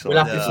it. Like, so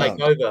we'll have to take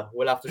over.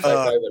 We'll have to take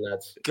over,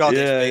 lads. God,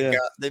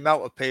 the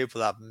amount of people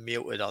that have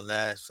muted on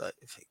there. It's like,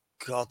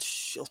 God,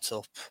 shut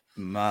up.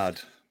 Mad.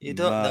 You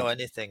don't know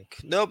anything.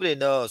 Nobody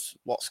knows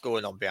what's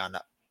going on behind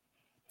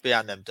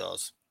them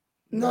doors.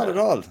 Not at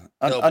all.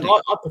 And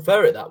I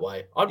prefer it that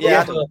way. I'd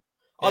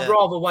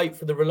rather wait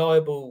for the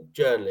reliable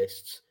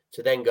journalists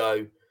to then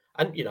go.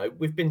 And you know,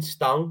 we've been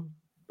stung,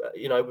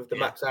 you know, with the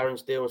Max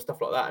Aarons deal and stuff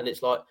like that. And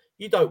it's like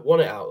you don't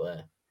want it out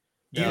there.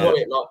 You want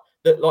it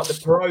like the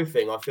Perot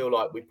thing. I feel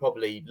like we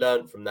probably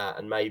learned from that,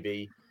 and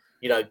maybe,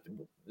 you know,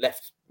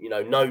 left. You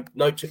know,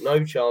 took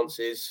no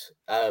chances.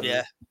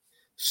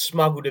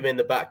 Smuggled him in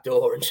the back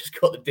door and just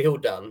got the deal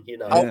done. You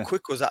know, how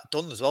quick was that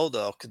done as well,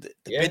 though? Because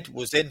the bid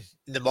was in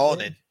the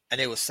morning,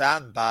 and it was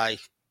signed by,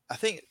 I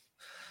think.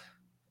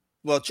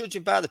 Well,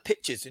 judging by the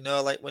pictures, you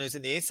know, like when he was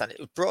in the inside, it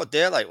was broad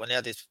daylight when he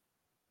had his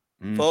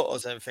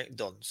photos and everything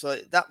done. So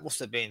that must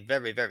have been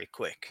very, very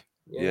quick.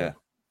 Yeah,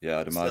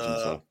 I'd imagine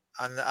so.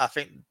 And I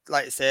think,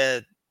 like I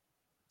said,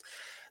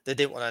 they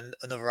didn't want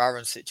another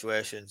Aaron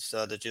situation,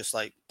 so they just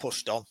like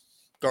pushed on,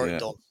 got it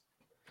done.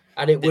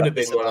 And it would have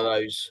been one of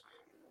those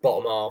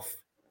bottom half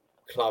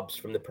clubs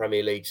from the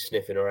Premier League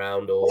sniffing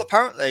around. Or well,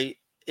 apparently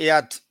he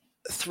had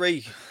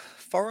 3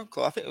 foreign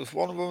clubs. I think it was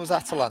one of them was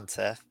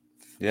Atalanta,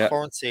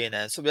 Fiorentina,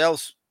 and somebody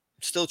else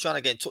still trying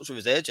to get in touch with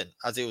his agent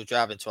as he was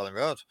driving to Ellen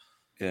Road.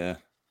 Yeah,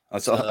 I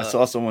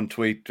saw someone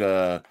tweet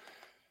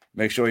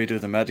make sure you do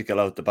the medical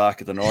out the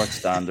back of the North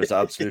Stand. There's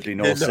absolutely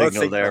no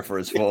signal there for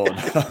his phone.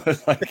 I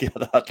was like, yeah,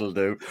 that'll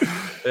do.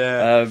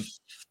 Yeah.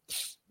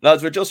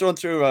 Lads, we'll just run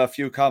through a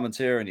few comments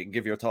here, and you can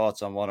give your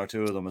thoughts on one or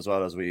two of them as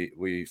well as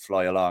we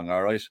fly along.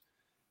 All right.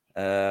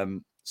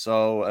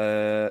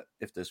 So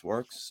if this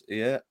works,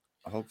 yeah,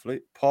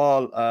 hopefully.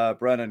 Paul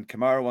Brennan,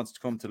 Kamara wants to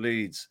come to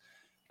Leeds.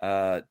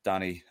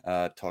 Danny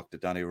talked to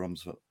Danny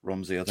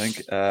Rumsey, I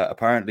think.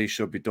 Apparently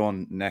should be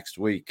done next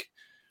week.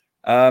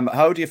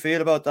 How do you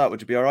feel about that?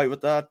 Would you be all right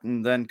with that?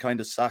 And then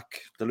kind of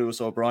sack the Lewis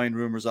O'Brien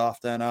rumours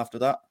off then after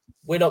that?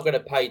 We're not going to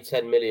pay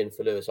 10 million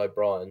for Lewis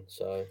O'Brien,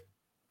 so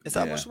is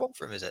that what you want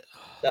for him? Is it?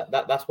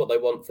 That's what they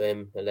want for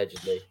him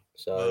allegedly.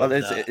 So well,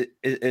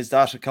 is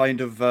that a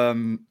kind of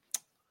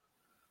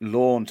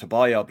loan to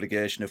buy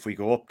obligation if we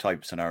go up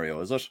type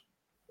scenario? Is it?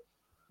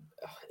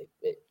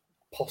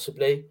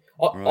 Possibly.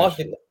 I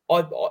think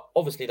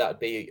obviously that would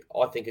be,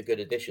 I think, a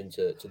good addition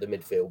to the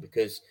midfield,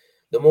 because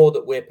the more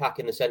that we're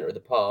packing the centre of the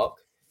park,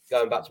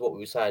 going back to what we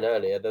were saying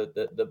earlier,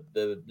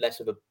 the less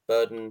of a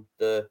burden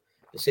the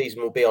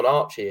season will be on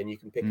Archie, and you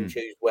can pick and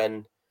choose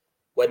when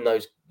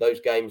those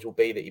games will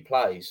be that he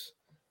plays.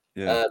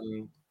 Yeah.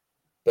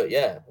 But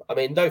yeah, I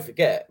mean, don't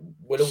forget,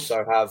 we'll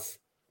also have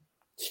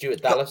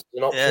Stuart Dallas as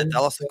an option. Yeah,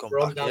 Dallas will come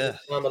back,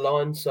 down the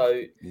line.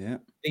 So yeah,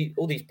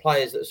 all these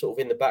players that are sort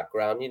of in the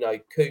background,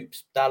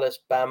 Coops, Dallas,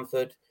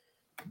 Bamford,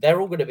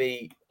 they're all going to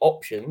be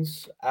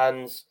options.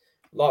 And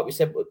like I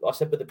said with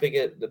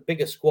the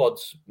bigger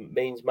squads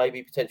means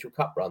maybe potential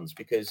cup runs,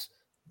 because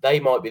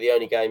they might be the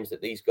only games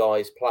that these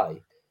guys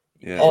play.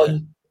 Yeah.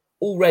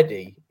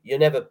 Already, you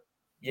never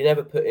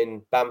put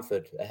in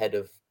Bamford ahead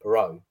of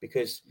Perot,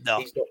 because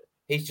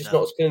he's just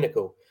not as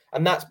clinical.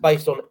 And that's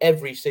based on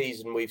every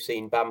season we've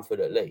seen Bamford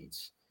at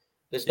Leeds.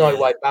 There's no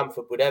way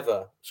Bamford would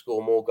ever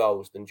score more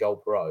goals than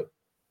Joel Perot,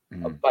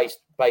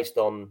 based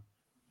on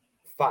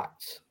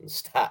facts and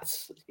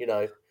stats,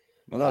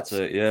 Well, that's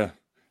it, yeah.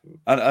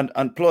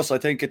 And plus, I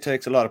think it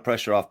takes a lot of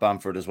pressure off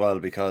Bamford as well,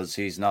 because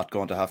he's not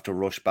going to have to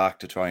rush back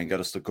to try and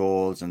get us the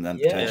goals and then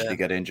potentially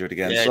get injured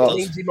again. Yeah, so it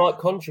means he might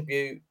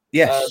contribute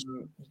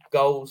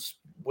goals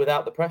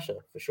without the pressure,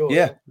 for sure.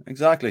 Yeah,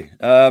 exactly.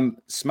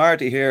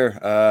 Smarty here,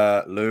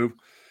 Lou.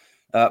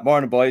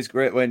 Morning, boys.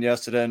 Great win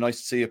yesterday.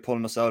 Nice to see you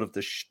pulling us out of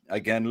the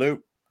again,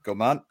 Lou. Good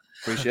man.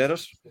 Appreciate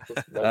it.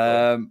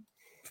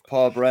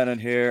 Paul Brennan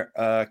here,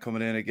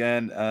 coming in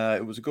again.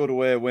 It was a good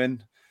away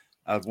win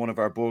at one of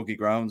our bogey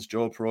grounds.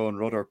 Joel Perot and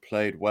Rudder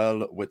played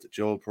well with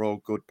Joel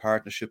Perot. Good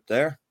partnership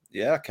there.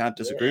 Yeah, can't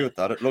disagree with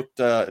that. It looked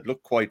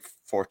quite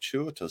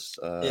fortuitous.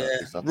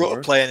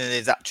 Rudder playing in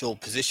his actual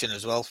position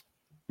as well.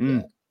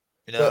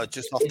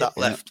 Just off that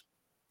left.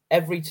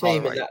 Every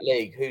team in that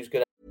league who's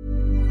going to.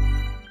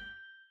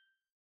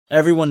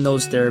 Everyone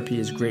knows therapy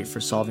is great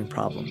for solving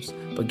problems,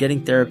 but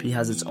getting therapy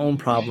has its own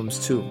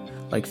problems too,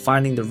 like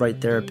finding the right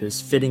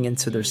therapist, fitting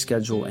into their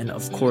schedule, and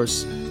of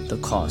course, the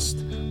cost.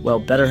 Well,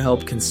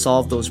 BetterHelp can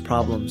solve those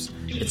problems.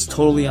 It's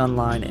totally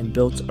online and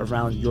built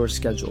around your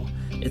schedule.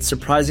 It's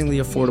surprisingly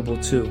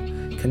affordable too.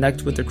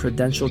 Connect with a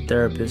credentialed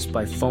therapist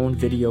by phone,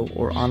 video,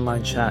 or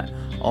online chat,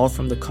 all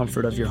from the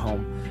comfort of your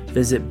home.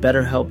 Visit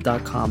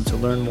BetterHelp.com to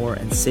learn more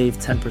and save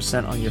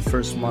 10% on your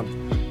first month.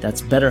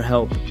 That's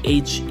BetterHelp,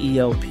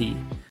 H-E-L-P.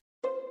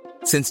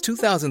 Since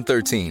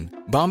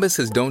 2013, Bombas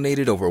has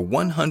donated over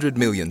 100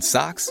 million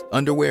socks,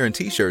 underwear, and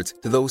T-shirts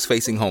to those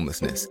facing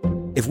homelessness.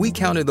 If we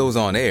counted those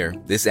on air,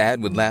 this ad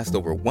would last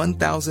over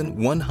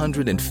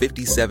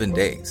 1,157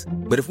 days.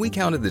 But if we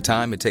counted the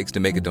time it takes to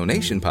make a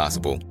donation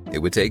possible, it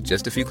would take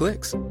just a few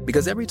clicks.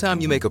 Because every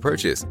time you make a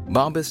purchase,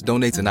 Bombas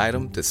donates an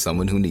item to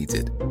someone who needs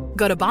it.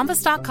 Go to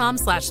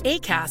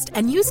bombas.com/ACAST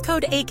and use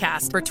code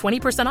ACAST for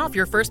 20% off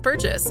your first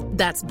purchase.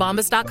 That's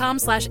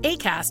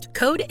bombas.com/ACAST,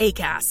 code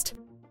ACAST.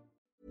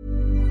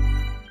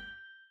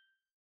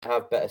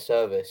 Have better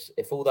service.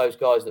 If all those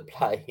guys that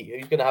play,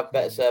 who's going to have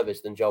better service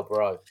than Joel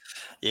Perot?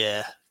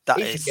 Yeah,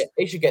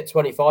 he should get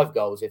 25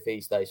 goals if he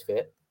stays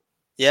fit.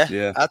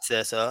 Yeah, I'd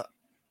say so.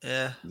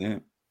 Yeah.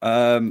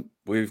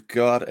 We've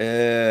got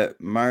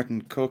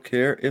Martin Cook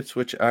here.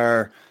 Ipswich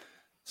are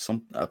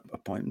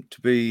appointed to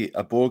be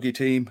a bogey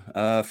team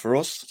for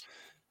us.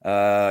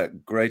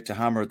 Great to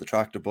hammer the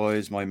Tractor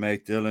Boys. My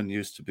mate Dylan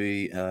used to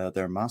be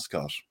their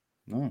mascot.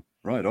 Oh,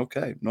 right,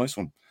 okay, nice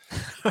one.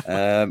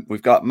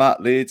 We've got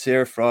Matt Leeds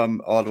here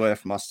all the way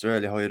from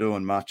Australia. How you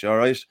doing, Matt? You all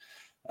right?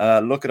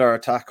 Look at our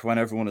attack when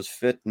everyone is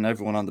fit and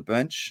everyone on the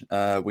bench.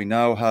 We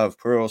now have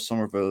Perot,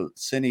 Somerville,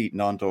 Cini,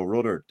 Nando,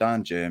 Rudder,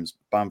 Dan James,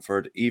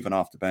 Bamford. Even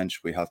off the bench,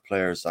 we have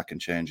players that can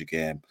change a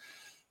game.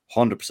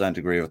 100%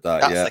 agree with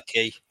that.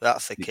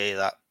 That's the key.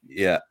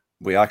 Yeah,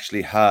 we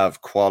actually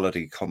have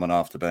quality coming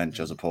off the bench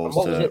as opposed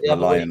to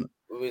relying.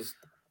 It was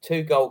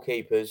two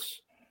goalkeepers,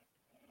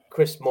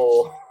 Chris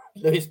Moore,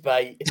 Lewis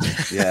Bate,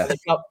 and a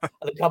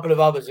couple of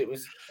others. It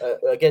was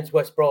against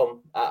West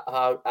Brom at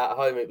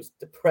home. It was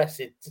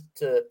depressing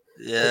to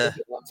look at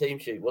that team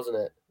sheet, wasn't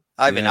it?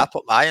 I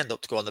put my hand up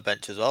to go on the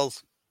bench as well.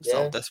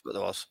 So desperate I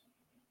was.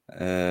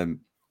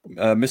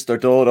 Mr.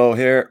 Dodo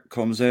here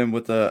comes in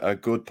with a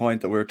good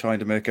point that we were trying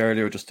to make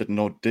earlier. Just didn't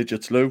know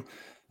digits, Lou.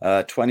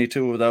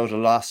 22 without a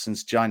loss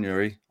since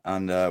January,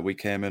 and we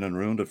came in and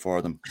ruined it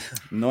for them.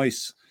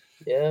 Nice.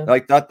 Yeah,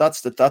 like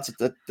that's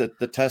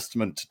the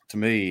testament to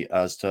me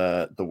as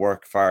to the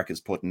work Fark is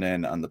putting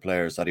in and the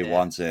players that he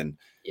wants in.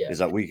 Is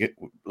that we get,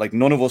 like,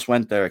 none of us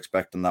went there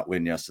expecting that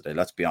win yesterday.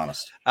 Let's be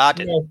honest. I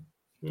didn't.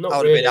 Not I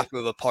would really. have been happy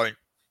with a point.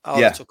 I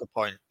would have took a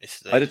point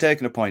yesterday. I'd have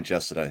taken a point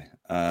yesterday.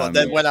 But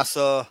then when I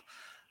saw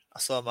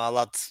my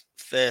lad's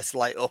face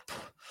light up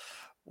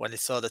when he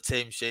saw the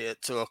team sheet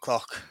at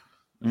 2:00,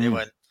 and he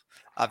went,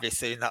 "Have you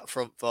seen that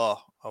front four?"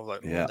 I was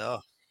like,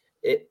 "No."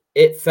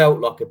 It felt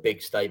like a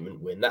big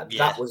statement win.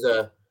 That was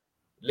a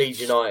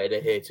Leeds United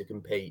are here to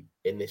compete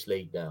in this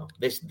league now.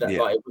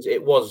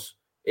 It was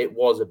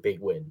a big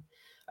win,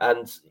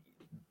 and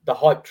the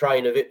hype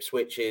train of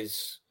Ipswich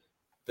is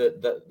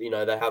that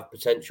they have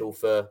potential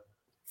for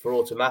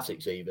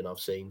automatics. Even I've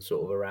seen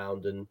sort of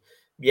around, and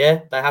they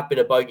have been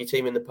a bogey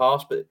team in the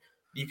past, but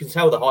you can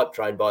tell the hype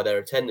train by their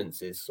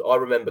attendances. I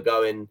remember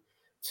going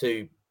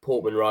to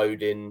Portman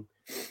Road in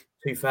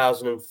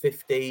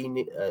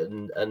 2015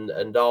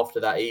 and after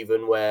that,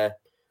 even, where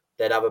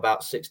they'd have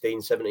about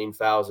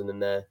 17,000 in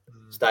their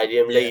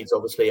stadium. Leeds,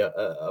 obviously, a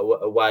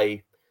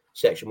away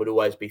section would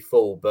always be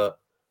full, but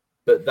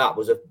that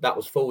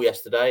was full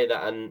yesterday.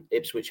 And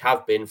Ipswich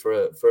have been for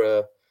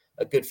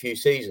a good few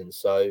seasons.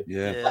 So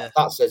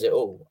that says it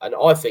all. And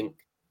I think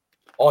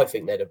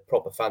they'd have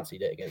proper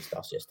fancied it against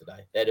us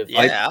yesterday. They'd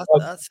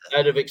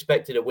have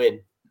expected a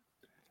win.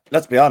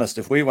 Let's be honest,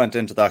 if we went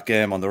into that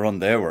game on the run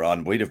they were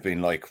on, we'd have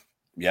been like,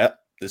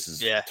 this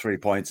is 3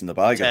 points in the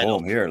bag at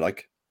home here,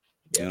 like,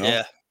 you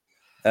know.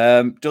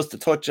 Just to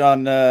touch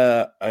on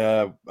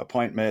a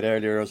point made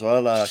earlier as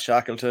well,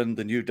 Shackleton,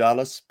 the new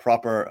Dallas,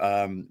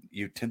 proper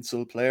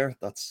utensil player.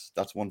 That's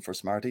one for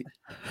Smarty.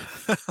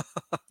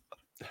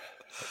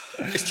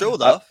 It's true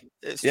though.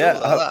 It's true,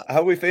 how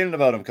are we feeling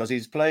about him? Because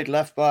he's played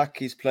left back,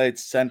 he's played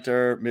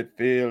centre,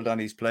 midfield, and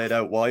he's played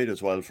out wide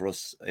as well for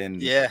us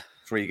in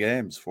 4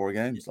 games.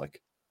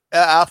 Like,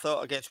 I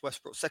thought against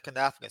West Brom, second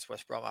half against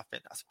West Brom, I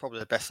think that's probably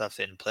the best I've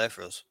seen him play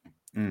for us.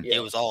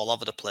 It was all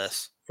over the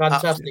place.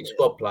 Fantastic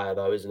squad player,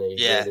 though, isn't he?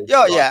 Yeah,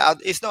 really?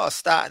 He's not a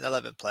starting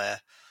 11 player.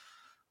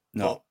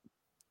 No,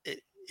 but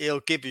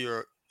he'll give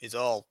you his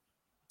all.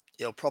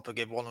 He'll proper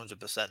give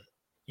 100%.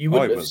 You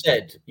wouldn't have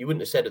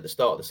said at the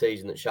start of the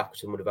season that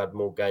Shackleton would have had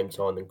more game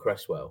time than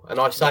Cresswell, and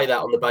I say that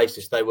on the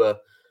basis they were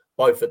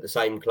both at the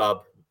same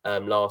club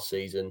last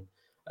season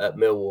at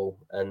Millwall,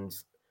 and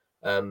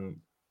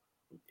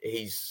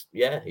he's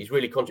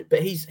really contributed.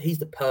 But he's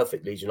the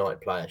perfect Leeds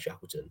United player,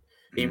 Shackleton.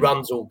 He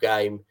runs all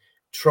game,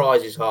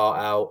 tries his heart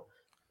out.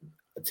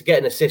 To get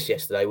an assist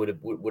yesterday would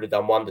have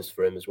done wonders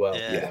for him as well.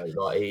 Yeah. You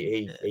know, like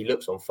he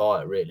looks on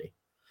fire, really.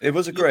 It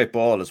was a great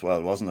ball as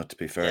well, wasn't it? To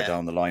be fair,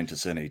 down the line to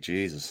Cine,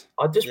 Jesus.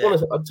 I just want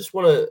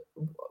to.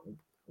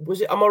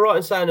 Was it? Am I right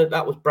in saying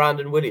that was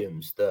Brandon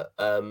Williams that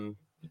Cine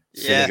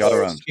got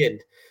around?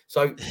 Skinned.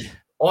 So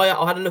I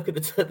had a look at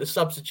the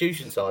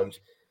substitution times.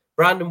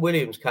 Brandon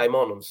Williams came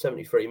on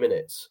 73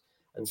 minutes,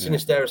 and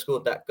Sinistera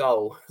scored that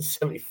goal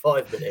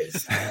 75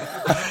 minutes.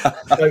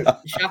 So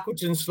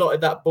Shackleton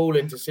slotted that ball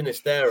into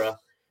Sinistera.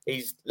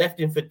 He's left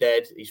him for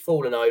dead. He's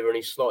fallen over and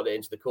he's slotted it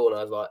into the corner.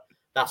 I was like,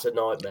 that's a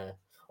nightmare.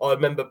 I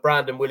remember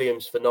Brandon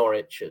Williams for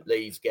Norwich at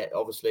Leeds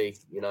obviously,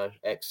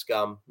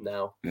 ex-Scum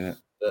now. Yeah.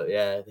 But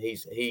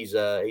he's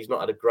not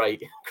had a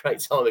great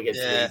time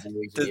against Leeds in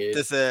recent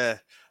years.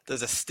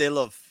 There's a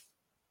still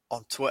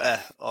on Twitter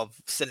of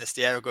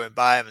Sinistera going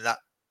by him, and that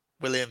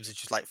Williams is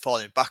just like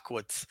falling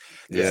backwards.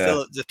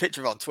 There's a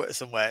picture on Twitter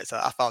somewhere.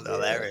 So I found it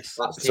hilarious.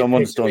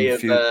 Someone's done a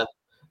few.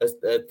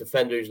 A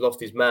defender who's lost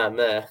his man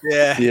there.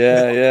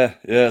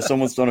 Yeah.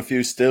 Someone's done a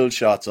few still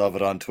shots of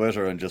it on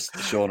Twitter and just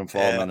showing him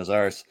falling on his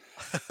arse.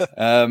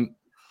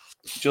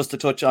 Just to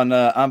touch on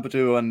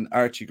Ampadu and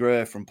Archie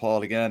Gray from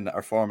Paul again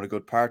are forming a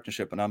good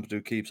partnership, and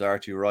Ampadu keeps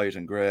Archie right,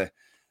 and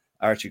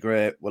Archie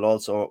Gray will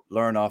also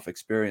learn off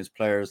experienced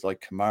players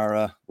like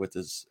Kamara. With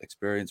his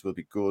experience, will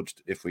be good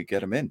if we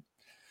get him in.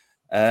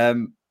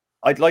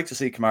 I'd like to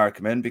see Kamara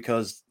come in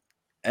because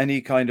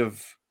any kind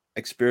of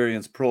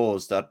experienced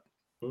pros that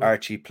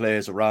Archie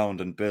plays around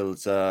and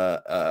builds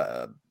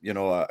a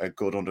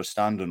good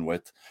understanding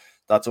with,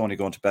 that's only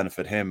going to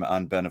benefit him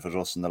and benefit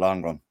us in the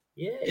long run.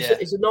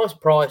 It's a nice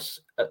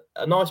price.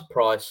 A nice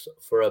price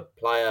for a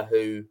player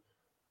who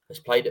has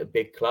played at a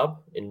big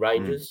club in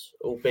Rangers,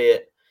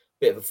 albeit a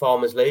bit of a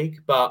farmers league.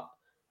 But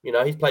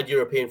he's played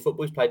European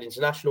football. He's played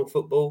international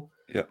football.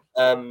 Yeah.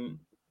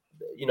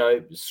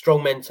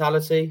 Strong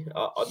mentality.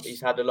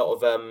 He's had a lot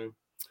of.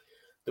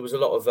 There was a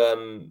lot of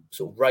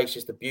sort of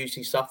racist abuse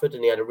he suffered,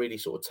 and he had a really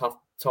sort of tough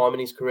time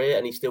in his career,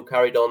 and he still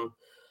carried on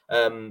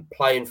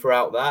playing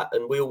throughout that.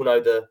 And we all know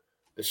the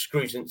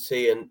scrutiny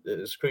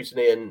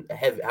and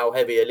how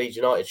heavy a Leeds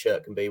United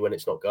shirt can be when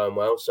it's not going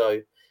well.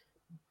 So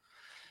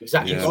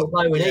exactly the sort of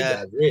player we need,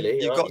 guys,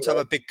 really. You've got to have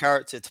a big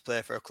character to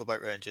play for a club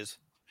like Rangers.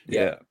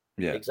 Yeah.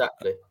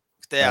 Exactly.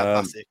 They are a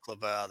massive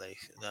club, are they?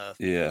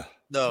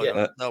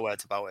 No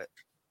words about it.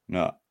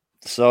 No.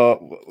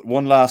 So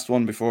one last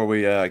one before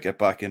we get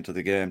back into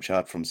the game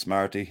chat from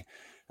Smarty.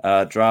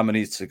 Drama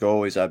needs to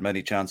go. He's had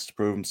many chances to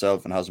prove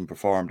himself and hasn't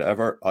performed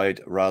ever.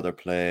 I'd rather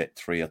play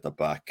 3 at the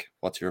back.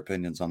 What's your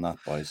opinions on that,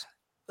 boys?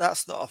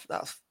 That's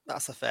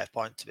a fair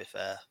point, to be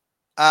fair.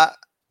 I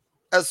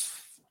just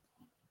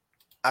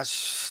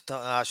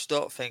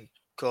don't think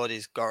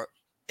Cody's got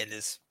in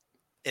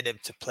him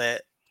to play,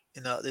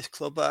 at this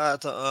club. I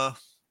don't know.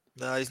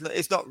 No,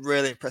 he's not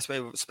really impressed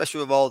me,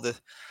 especially with all the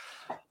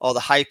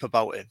hype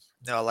about him.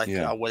 How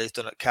well he's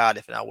done at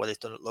Cardiff and how well he's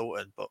done at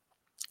Luton, but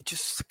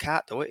just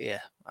can't do it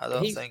here.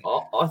 I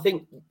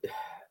think,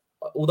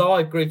 although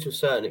I agree to a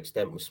certain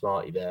extent with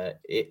Smarty there,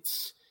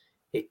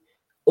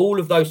 all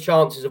of those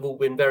chances have all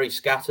been very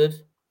scattered.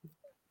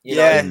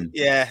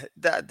 That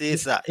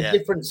is that. The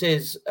difference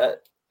is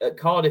at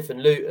Cardiff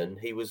and Luton,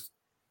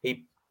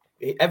 he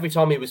every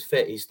time he was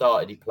fit, he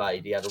started, he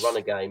played, he had a run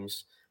of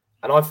games,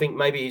 and I think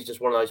maybe he's just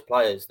one of those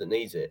players that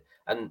needs it,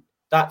 and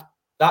that's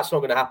not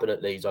going to happen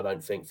at Leeds. I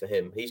don't think for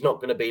him, he's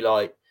not going to be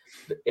like.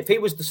 If he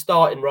was the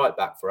starting right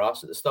back for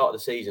us at the start of the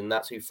season,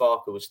 that's who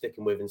Farker was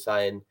sticking with and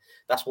saying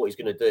that's what he's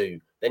going to do,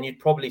 then you'd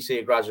probably see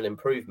a gradual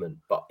improvement.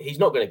 But he's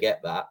not going to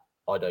get that,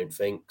 I don't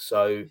think.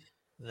 So,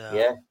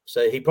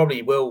 so he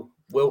probably will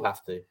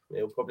have to.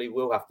 He'll probably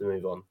will have to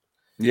move on.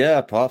 Yeah,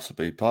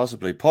 possibly.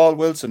 Paul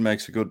Wilson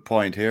makes a good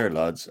point here,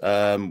 lads.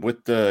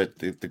 With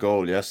the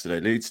goal yesterday,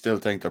 Leeds still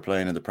think they're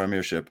playing in the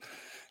Premiership.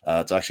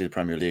 It's actually the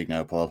Premier League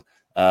now, Paul.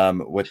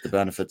 With the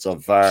benefits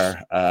of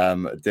VAR,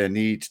 they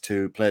need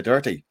to play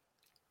dirty.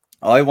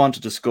 I want to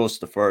discuss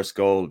the first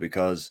goal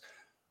because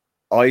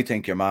I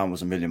think your man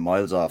was a million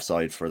miles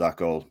offside for that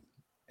goal.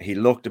 He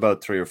looked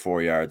about 3 or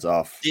 4 yards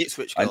off. The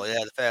Ipswich goal,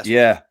 the first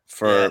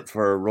one.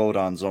 For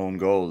Rodon's own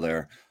goal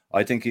there.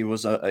 I think he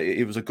was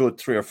a good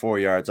 3 or 4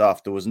 yards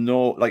off. There was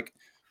no,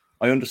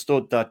 I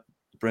understood that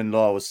Bryn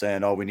Law was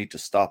saying, we need to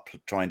stop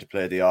trying to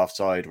play the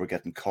offside. We're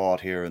getting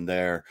caught here and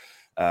there.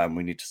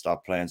 We need to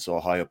stop playing so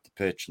high up the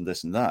pitch and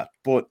this and that.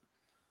 But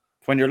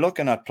when you're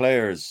looking at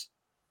players,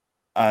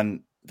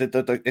 and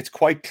it's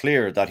quite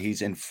clear that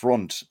he's in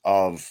front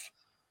of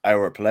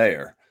our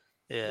player.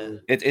 Yeah,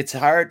 it's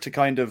hard to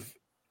kind of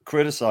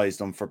criticize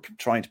them for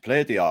trying to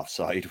play the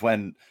offside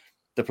when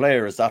the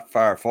player is that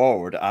far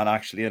forward and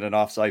actually in an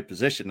offside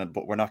position,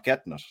 but we're not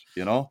getting it.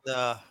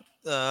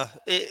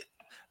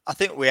 I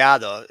think we are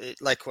though.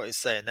 Like what he's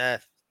saying there,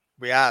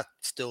 we are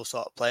still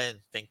sort of playing,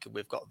 thinking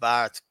we've got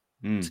VAR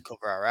to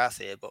cover our ass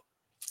here, but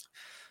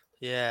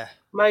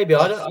maybe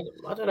I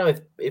don't know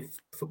if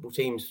football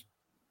teams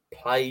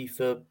play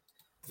for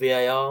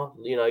VAR.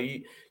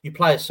 You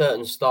play a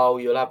certain style,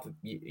 you'll have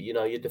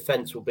your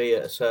defense will be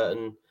at a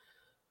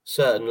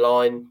certain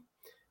line.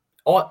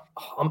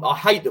 I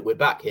hate that we're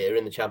back here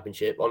in the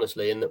Championship,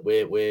 honestly, and that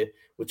we're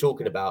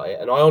talking about it.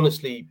 And I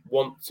honestly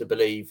want to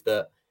believe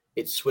that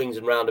it swings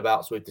and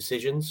roundabouts with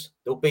decisions.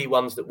 There'll be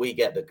ones that we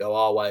get that go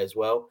our way as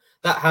well.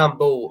 That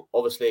handball,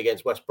 obviously,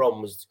 against West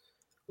Brom was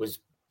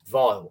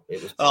vile.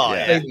 It was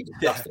completely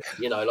disgusting.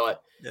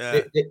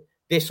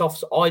 This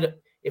offside.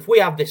 If we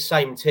have this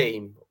same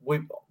team,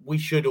 we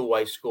should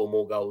always score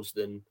more goals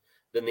than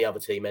the other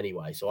team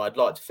anyway. So I'd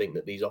like to think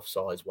that these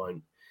offsides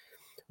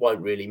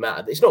won't really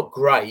matter. It's not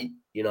great,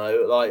 I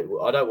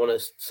don't want to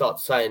start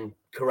saying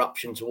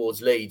corruption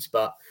towards Leeds,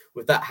 but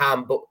with that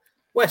handball,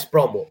 West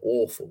Brom were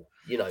awful.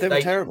 They were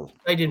terrible.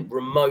 They didn't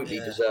remotely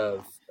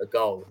deserve a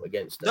goal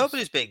against us.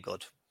 Nobody's been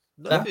good.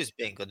 Nobody's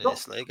been good in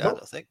this league, I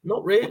don't think.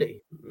 Not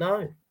really,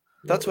 no.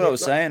 That's what I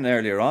was saying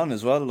earlier on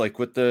as well. Like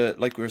we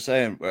were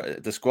saying,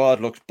 the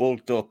squad looks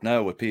bulked up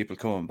now with people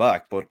coming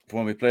back. But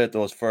when we played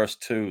those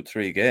first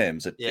 2-3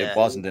 games, it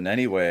wasn't in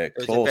any way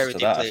close to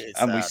that.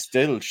 And we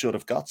still should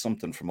have got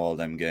something from all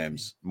them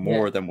games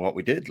more than what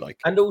we did.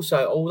 And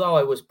also, although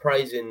I was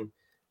praising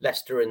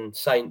Leicester and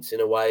Saints in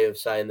a way of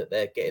saying that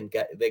they're getting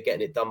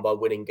it done by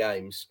winning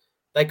games,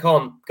 they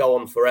can't go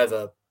on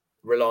forever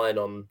relying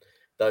on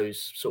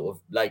those sort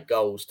of late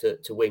goals to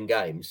win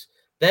games.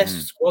 Their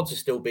squads are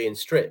still being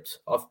stripped.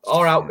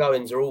 Our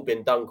outgoings are all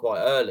been done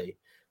quite early.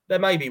 There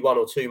may be 1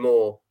 or 2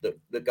 more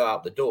that go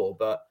out the door,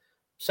 but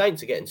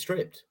Saints are getting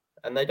stripped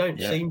and they don't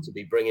seem to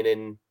be bringing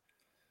in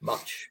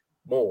much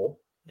more.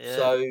 Yeah.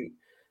 So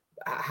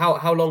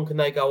how long can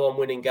they go on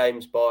winning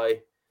games by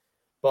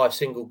a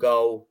single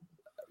goal,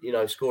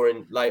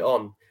 scoring late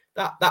on?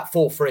 That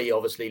 4-3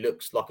 obviously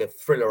looks like a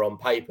thriller on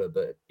paper,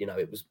 but,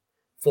 it was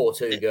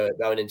 4-2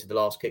 going into the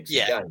last kicks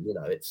of the game.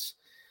 It's...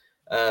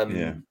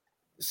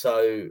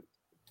 So,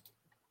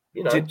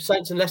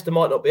 Saints and Leicester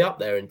might not be up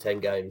there in 10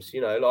 games.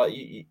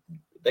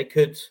 They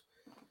could,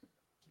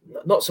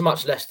 not so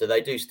much Leicester.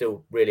 They do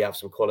still really have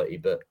some quality,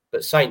 but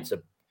Saints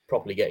are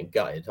properly getting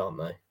gutted, aren't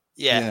they?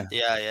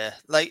 Yeah.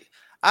 Like,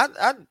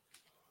 I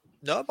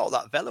know about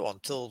that Velo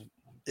until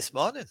this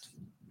morning.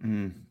 I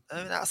mean,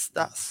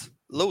 that's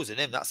losing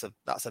him. That's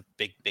a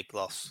big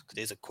loss because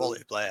he's a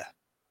quality player.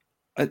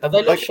 Have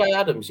they lost Shay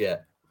Adams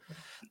yet?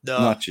 No,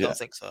 not yet. I don't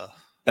think so.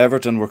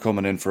 Everton were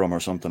coming in for him or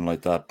something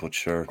like that, but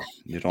sure,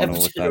 you don't know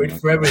what they're in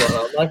for everyone,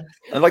 aren't they?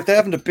 And they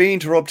haven't a bean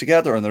to rub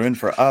together, and they're in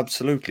for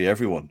absolutely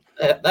everyone.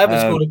 They haven't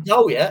scored a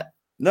goal yet.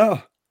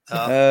 No.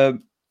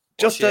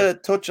 Just to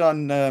touch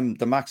on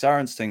the Max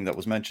Aarons thing that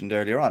was mentioned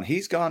earlier on,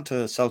 he's gone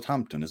to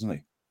Southampton, isn't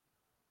he?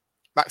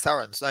 Max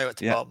Aarons, no, he went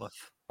to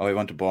Bournemouth. Oh, he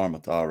went to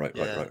Bournemouth. Oh, right.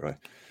 Right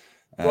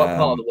part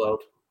of the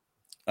world.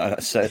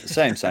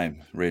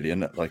 Same, really,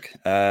 isn't it? Like,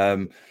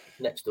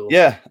 next door.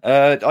 Yeah,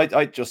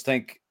 I just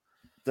think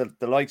the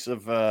likes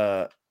of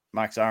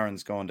Max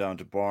Aarons going down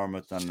to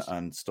Bournemouth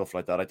and stuff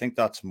like that, I think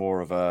that's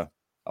more of a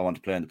I want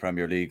to play in the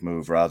Premier League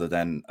move rather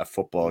than a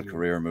football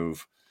career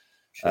move.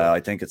 Sure.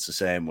 I think it's the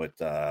same with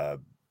Tyler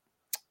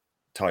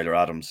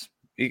Adams.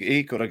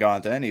 He could have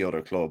gone to any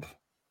other club,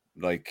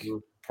 like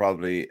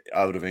probably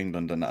out of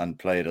England and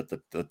played at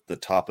the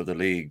top of the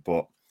league,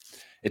 but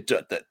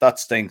that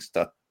stinks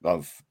that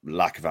of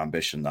lack of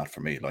ambition. That for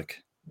me, like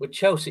with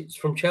Chelsea,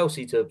 from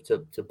Chelsea to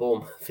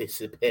Bournemouth,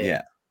 it's a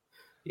bit,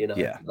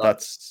 like,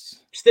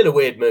 that's still a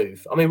weird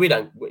move. I mean,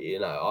 we'll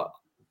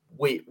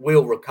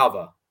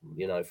recover,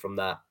 from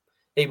that.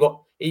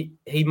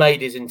 He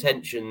made his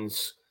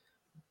intentions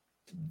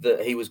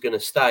that he was going to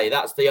stay.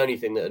 That's the only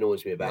thing that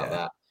annoys me about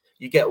that.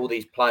 You get all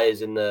these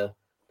players in the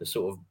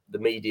sort of the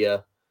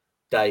media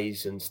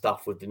days and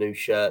stuff with the new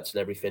shirts and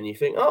everything. You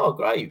think, oh,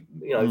 great.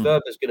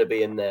 Verber's going to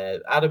be in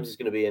there. Adams is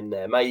going to be in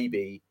there.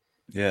 Maybe.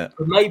 Yeah.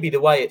 But maybe the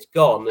way it's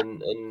gone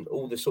and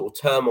all the sort of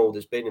turmoil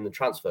there's been in the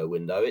transfer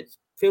window, it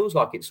feels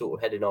like it's sort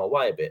of heading our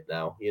way a bit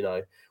now.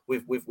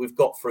 We've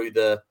got through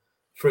the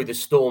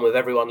storm of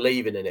everyone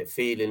leaving and it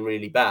feeling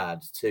really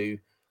bad to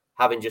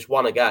having just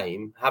won a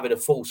game, having a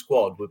full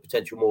squad with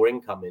potential more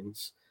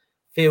incomings,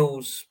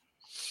 feels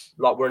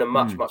like we're in a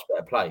much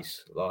better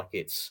place. Like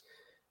it's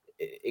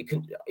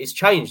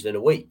changed in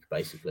a week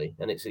basically,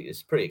 and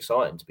it's pretty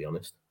exciting, to be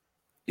honest.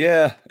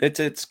 Yeah,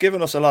 it's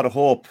given us a lot of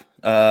hope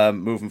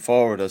moving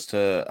forward as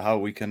to how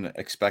we can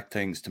expect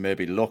things to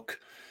maybe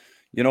look.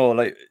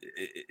 Like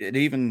it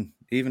even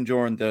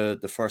during the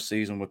first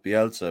season with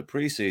Bielsa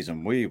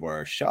pre-season, we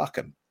were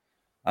shocking,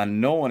 and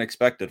no one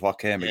expected what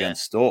came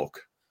against Stoke.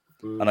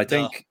 And I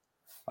think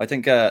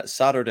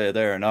Saturday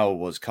there now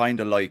was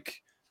kind of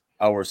like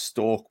our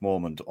Stoke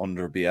moment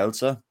under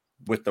Bielsa,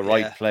 with the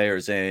right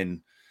players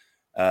in,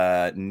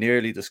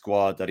 nearly the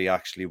squad that he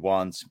actually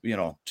wants.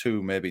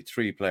 2, maybe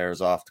 3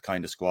 players off the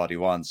kind of squad he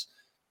wants.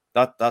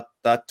 That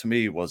to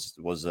me was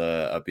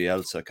a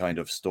Bielsa kind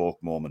of Stoke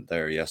moment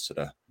there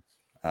yesterday,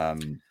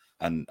 and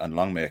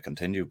long may it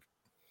continue.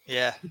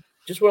 Yeah,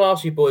 just want to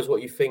ask you boys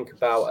what you think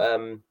about.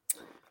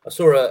 I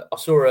saw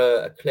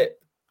a clip.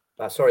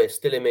 A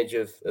still image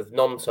of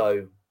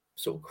Nonto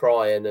sort of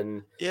crying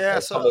and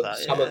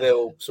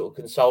Somerville sort of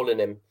consoling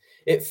him.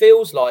 It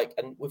feels like,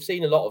 and we've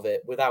seen a lot of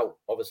it without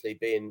obviously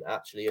being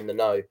actually in the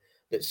know,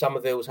 that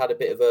Somerville's had a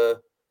bit of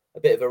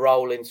a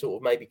role in sort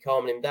of maybe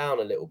calming him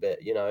down a little bit,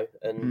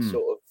 and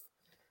sort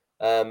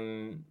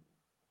of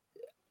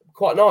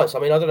quite nice. I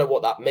mean, I don't know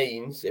what that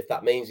means. If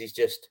that means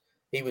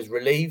he was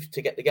relieved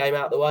to get the game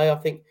out of the way. I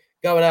think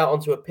going out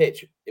onto a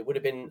pitch, it would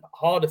have been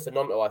harder for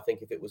Nonto, I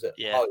think, if it was at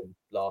home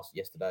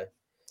yesterday.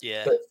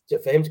 Yeah. But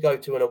for him to go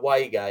to an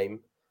away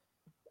game,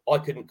 I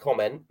couldn't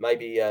comment.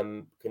 Maybe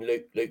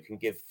Luke can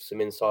give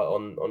some insight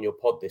on your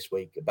pod this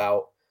week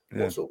about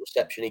what sort of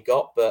reception he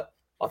got. But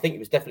I think he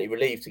was definitely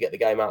relieved to get the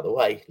game out of the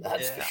way.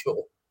 That's for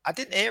sure. I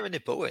didn't hear any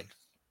booing.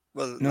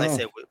 Well, No. like I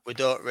say,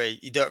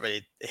 you don't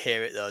really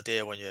hear it though, do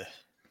you, when you're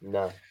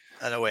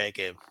an away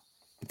game?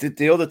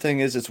 The other thing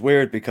is, it's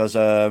weird because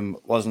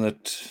wasn't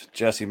it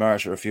Jesse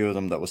Marsh or a few of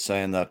them that was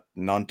saying that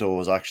Nonto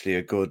was actually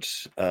a good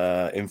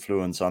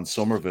influence on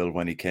Somerville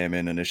when he came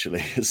in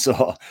initially.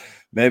 So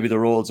maybe the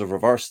roles have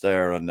reversed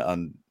there,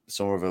 and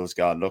Somerville's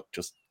gone, look,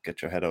 just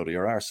get your head out of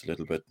your arse a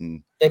little bit.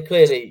 And they're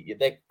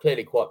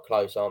clearly quite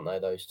close, aren't they?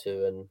 Those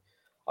two, and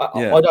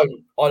I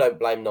don't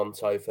blame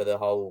Nonto for the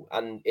whole.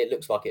 And it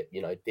looks like it,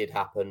 did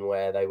happen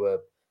where they were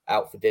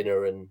out for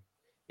dinner and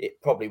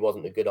it probably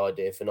wasn't a good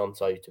idea for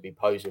Nonto to be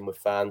posing with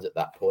fans at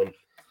that point.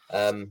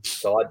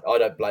 So I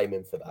don't blame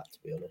him for that, to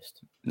be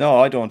honest. No,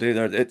 I don't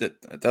either.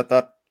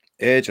 That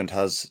agent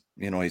has,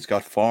 he's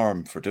got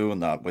form for doing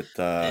that with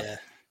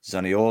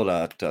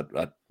Zaniolo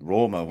at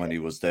Roma when he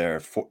was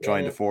there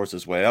trying to force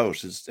his way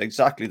out. It's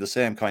exactly the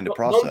same kind of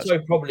process.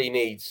 Nonto probably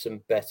needs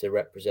some better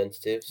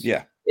representatives.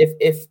 Yeah.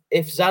 If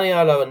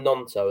Zaniolo and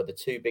Nonto are the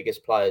two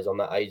biggest players on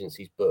that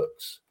agency's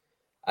books,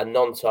 and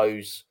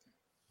Nonto's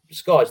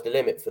sky's the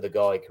limit for the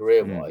guy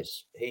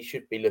career-wise, he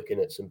should be looking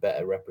at some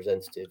better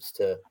representatives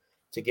to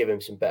give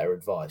him some better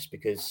advice,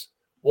 because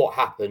what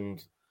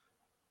happened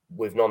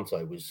with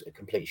Nonto was a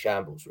complete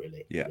shambles,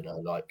 really. Yeah.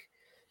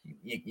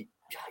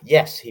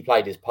 Yes, he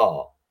played his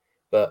part,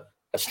 but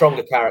a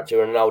stronger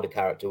character and an older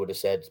character would have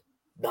said,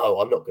 no,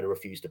 I'm not going to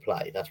refuse to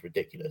play. That's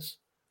ridiculous.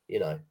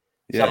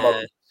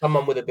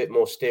 Someone with a bit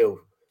more steel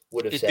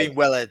would have said.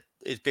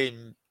 It's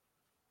been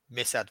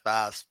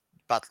misadvised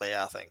badly,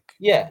 I think.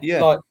 Yeah.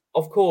 Like,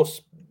 of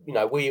course,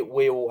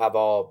 we all have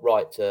our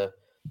right to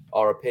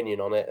our opinion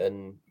on it,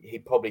 and he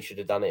probably should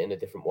have done it in a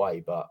different way.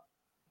 But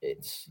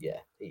it's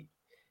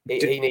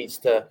he needs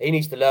to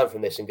learn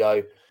from this and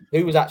go,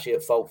 who was actually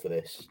at fault for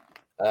this?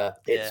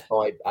 It's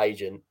my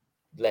agent.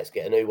 Let's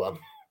get a new one.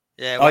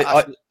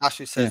 Yeah,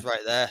 Ashley says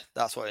right there.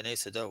 That's what he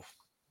needs to do.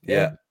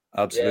 Yeah,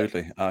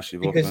 absolutely. Ashley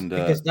Buckland.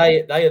 Because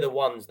they are the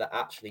ones that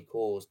actually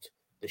caused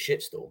the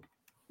shitstorm.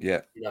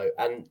 Yeah. You know,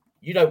 and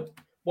you don't,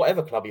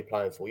 whatever club you're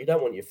playing for, you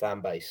don't want your fan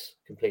base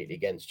completely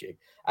against you.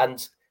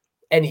 And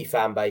any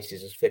fan base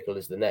is as fickle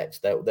as the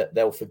next.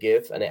 They'll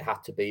forgive, and it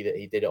had to be that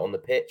he did it on the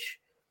pitch.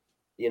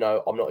 You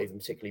know, I'm not even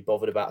particularly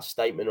bothered about a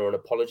statement or an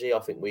apology. I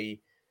think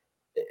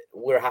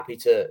we're happy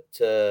to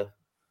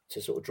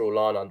sort of draw a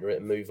line under it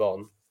and move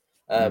on.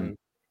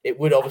 It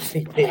would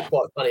obviously be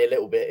quite funny a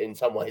little bit in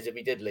some ways if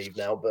he did leave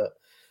now, but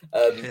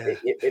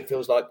it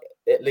feels like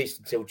at least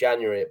until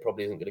January it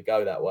probably isn't going to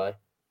go that way.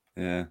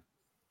 Yeah.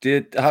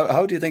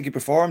 How do you think he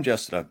performed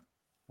yesterday?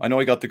 I know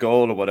he got the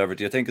goal or whatever.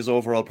 Do you think his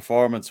overall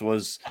performance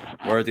was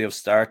worthy of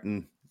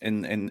starting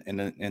in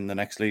the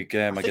next league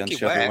game against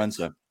Sheffield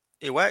Wednesday?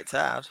 He worked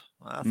hard.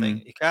 I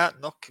think you can't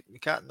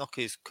knock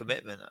his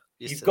commitment.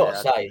 You've got to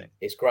say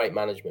it's great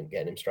management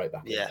getting him straight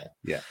back in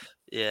there.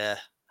 Yeah.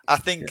 I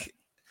think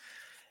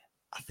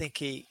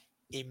he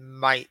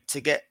might,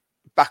 to get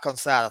back on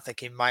side, I think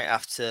he might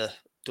have to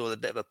do a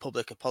bit of a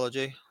public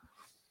apology.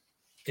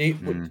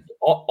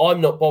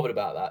 I'm not bothered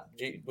about that.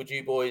 Would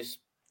you boys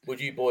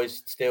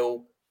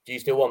still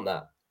want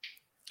that?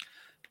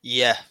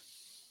 Yeah.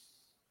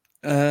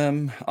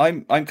 I'm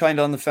kind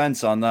of on the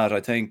fence on that. I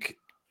think,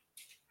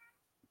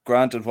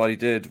 granted, what he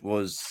did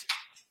was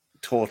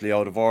totally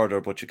out of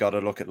order, but you got to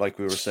look at, like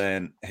we were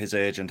saying, his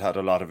agent had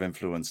a lot of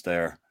influence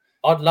there.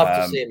 I'd love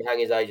to see him hang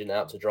his agent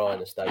out to dry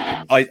in a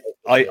stadium.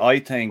 I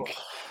think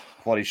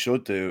what he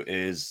should do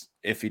is,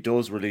 if he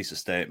does release a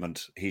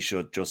statement, he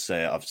should just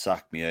say, I've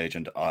sacked my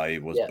agent. I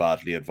was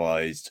badly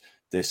advised,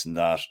 this and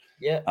that.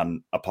 Yeah.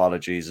 And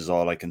apologies is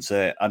all I can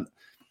say. And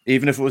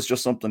even if it was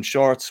just something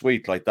short,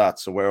 sweet like that,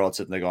 so we're all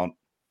sitting there going,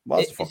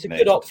 it's a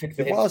good option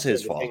for him to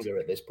point the finger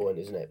at this point,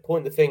 isn't it?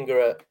 Point the finger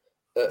at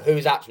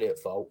who's actually at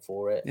fault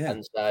for it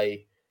and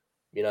say,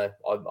 you know,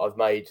 I've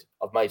made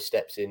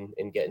steps in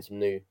getting some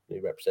new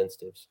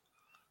representatives.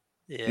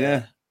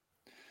 Yeah.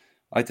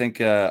 I think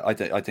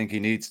he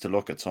needs to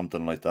look at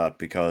something like that,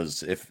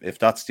 because if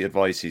that's the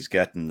advice he's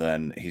getting,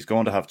 then he's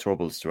going to have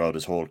troubles throughout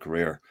his whole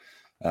career.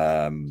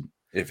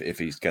 If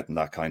he's getting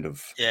that kind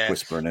of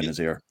whispering in his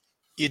ear.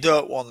 You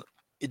don't want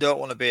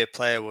to be a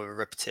player with a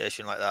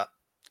reputation like that,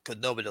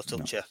 because nobody will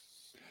touch you.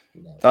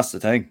 No. That's the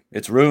thing.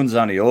 It's ruined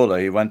Zaniolo.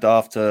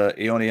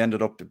 He only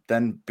ended up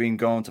then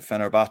going to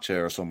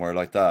Fenerbahce or somewhere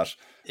like that.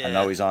 Yeah. And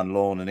now he's on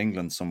loan in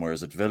England somewhere.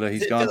 Is it Villa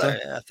he's gone to?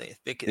 Yeah, I think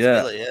it's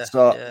Villa, yeah.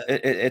 So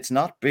it's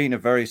not been a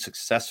very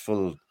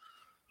successful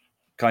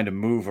kind of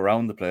move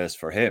around the place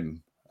for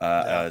him.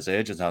 His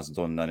agent hasn't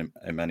done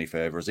him any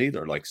favours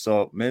either. Like,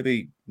 so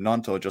maybe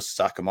Nanto just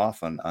sack him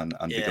off and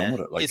be done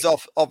with it. Like, he's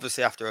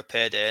obviously after a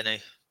payday,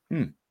 isn't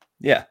he?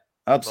 Yeah,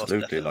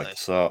 absolutely. Like,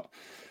 so.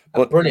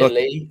 But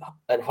brilliantly,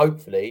 and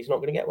hopefully he's not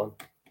going to get one.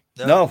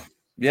 No.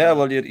 Yeah,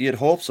 well, you'd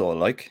hope so.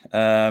 Like,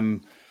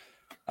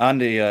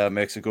 Andy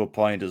makes a good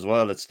point as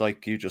well. It's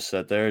like you just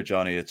said there,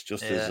 Johnny. It's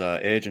just his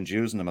agent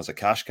using him as a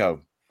cash cow.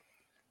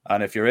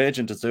 And if your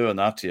agent is doing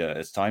that to you,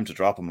 it's time to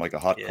drop him like a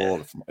hot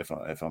coal.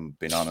 If I'm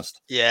being honest.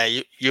 Yeah,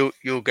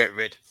 you'll get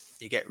rid.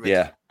 You get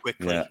rid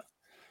quickly.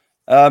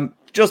 Yeah.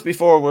 Just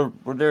before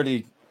we're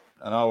nearly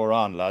an hour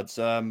on, lads.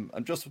 And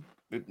just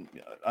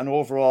an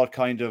overall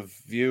kind of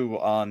view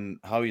on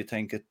how you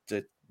think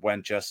it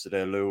went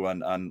yesterday, Lou,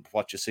 and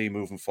what you see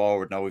moving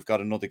forward. Now we've got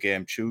another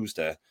game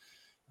Tuesday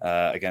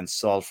against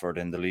Salford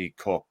in the League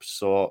Cup.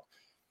 So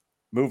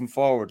moving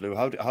forward, Lou,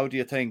 how do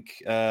you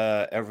think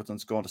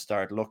everything's going to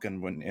start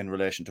looking in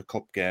relation to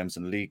cup games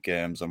and league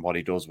games, and what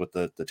he does with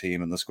the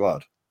team and the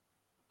squad?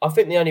 I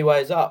think the only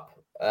way is up.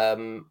 I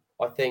don't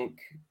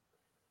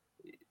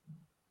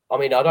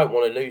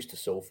want to lose to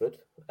Salford.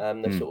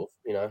 They're sort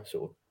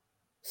of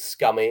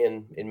scummy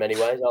in many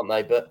ways, aren't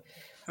they? But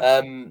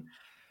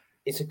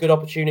it's a good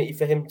opportunity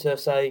for him to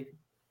say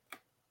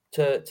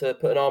to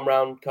put an arm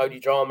around Cody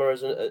Drama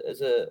as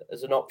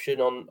an option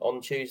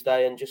on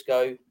Tuesday, and just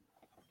go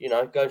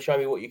and show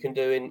me what you can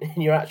do in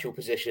your actual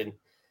position.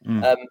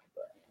 I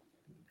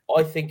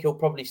think he'll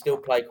probably still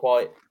play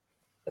quite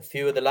a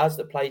few of the lads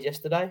that played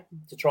yesterday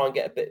to try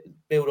and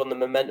build on the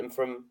momentum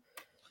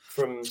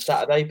from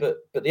Saturday. But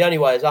the only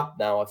way is up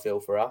now, I feel,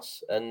 for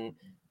us. And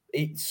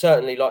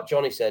certainly, like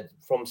Johnny said,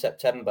 from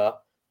September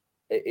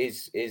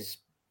is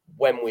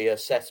when we are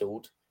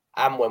settled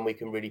and when we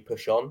can really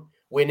push on.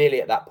 We're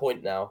nearly at that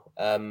point now,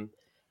 and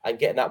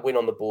getting that win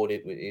on the board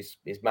is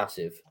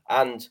massive.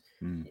 And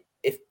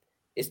if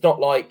it's not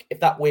like if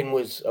that win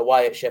was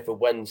away at Sheffield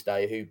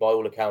Wednesday, who by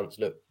all accounts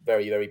look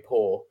very, very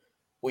poor,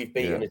 we've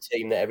beaten a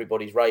team that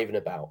everybody's raving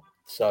about.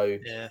 So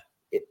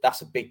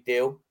that's a big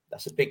deal.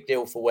 That's a big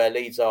deal for where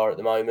Leeds are at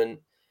the moment.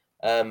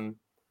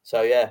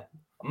 So yeah,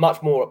 I'm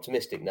much more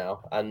optimistic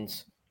now, and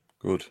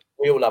good.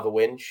 We all have a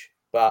whinge,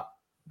 but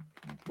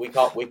we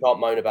can't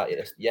moan about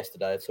it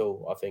yesterday at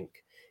all. I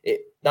think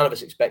none of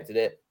us expected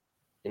it.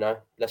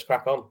 Let's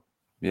crack on.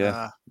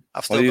 Yeah,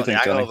 I've still got the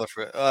hangover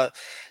for it.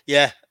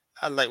 Yeah,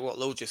 I like what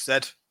Lou just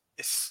said.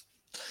 It's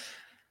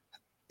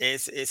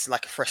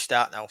like a fresh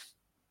start now.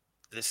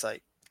 It's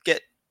like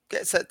get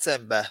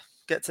September,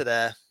 get to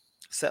there,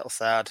 settle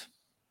sad.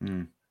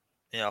 Mm.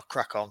 You know,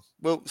 crack on.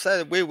 We'll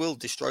say we will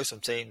destroy some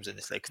teams in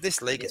this league because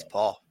this league is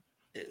poor.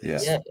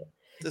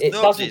 It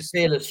doesn't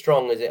feel as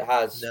strong as it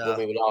has when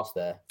we were last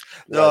there.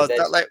 No,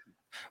 that like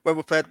when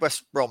we played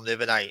West Brom the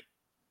other night,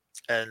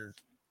 and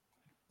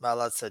my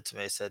lad said to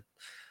me, he said,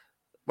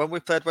 when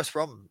we played West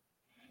Brom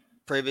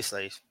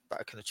previously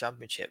back in the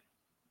Championship,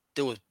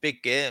 there was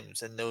big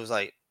games and there was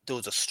a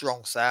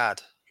strong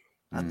side,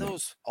 and there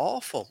was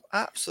awful,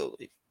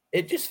 absolutely.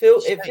 It just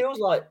feels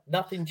like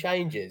nothing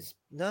changes.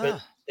 No,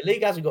 but the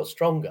league hasn't got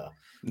stronger.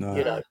 No.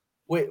 You know,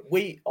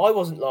 I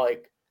wasn't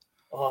like,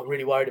 I'm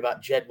really worried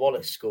about Jed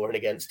Wallace scoring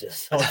against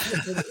us. I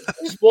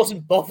just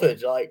wasn't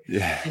bothered. Like, you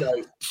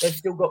know, they've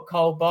still got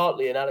Carl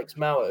Bartley and Alex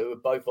Mauer who are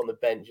both on the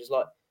bench. It's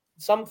like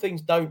some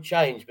things don't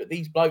change, but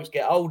these blokes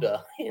get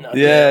older. You know.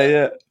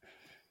 Yeah.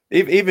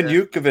 Even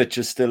Jukovic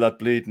is still at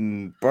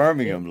bleeding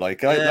Birmingham.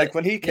 Like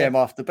when he came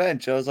off the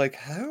bench, I was like,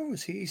 how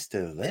is he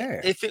still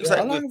there? It feels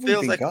like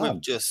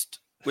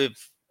we've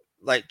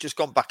just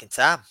gone back in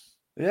time.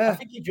 Yeah, I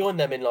think he joined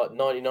them in like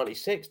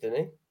 1996, didn't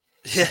he?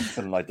 Yeah,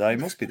 something like that. He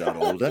must be that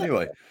old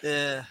anyway.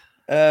 Yeah.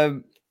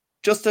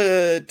 Just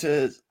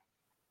to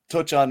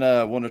touch on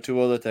one or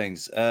two other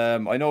things.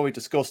 I know we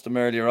discussed them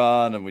earlier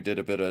on, and we did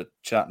a bit of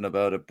chatting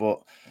about it.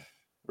 But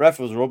ref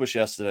was rubbish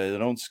yesterday. They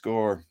don't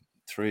score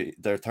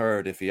their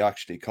third if he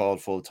actually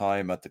called full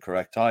time at the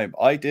correct time.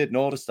 I did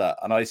notice that,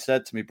 and I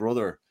said to my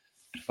brother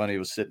when he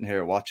was sitting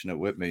here watching it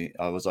with me,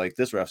 I was like,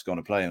 "This ref's going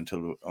to play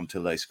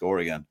until they score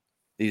again.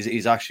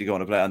 He's actually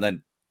going to play." And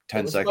then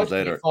 10 seconds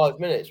later, 5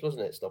 minutes,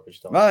 wasn't it? Stoppage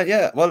time.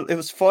 Yeah. Well, it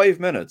was 5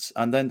 minutes,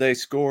 and then they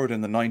scored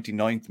in the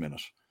 99th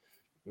minute.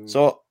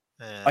 So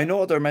I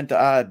know they're meant to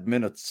add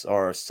minutes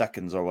or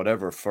seconds or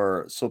whatever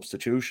for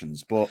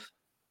substitutions, but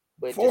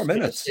we're 4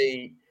 minutes.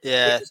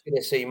 We're just going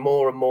to see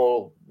more and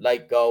more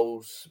late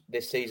goals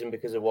this season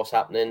because of what's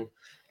happening.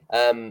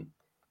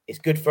 It's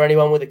good for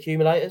anyone with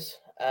accumulators.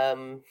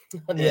 But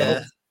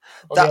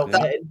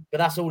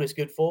that's all it's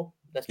good for.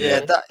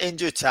 That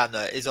injury time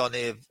though is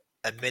only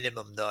a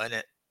minimum, though, isn't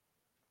it?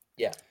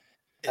 Yeah,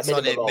 it's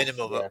only a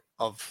minimum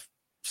of.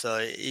 So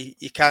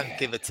you can't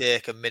give or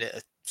take a minute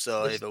or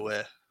so either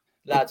way.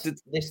 Lads,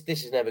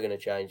 this is never going to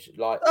change.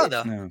 Like,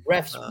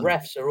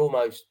 refs are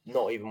almost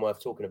not even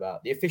worth talking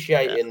about. The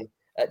officiating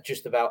at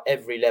just about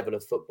every level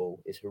of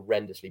football is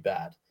horrendously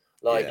bad.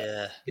 Like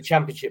the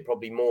Championship,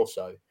 probably more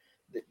so.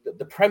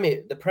 The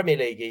Premier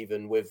League,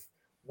 even with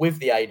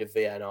the aid of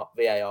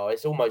VAR,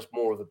 it's almost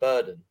more of a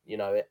burden, you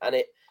know.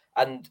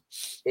 And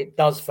it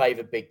does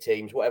favour big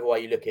teams, whatever way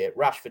you look at it.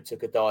 Rashford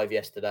took a dive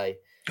yesterday.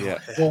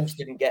 Wolves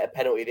didn't get a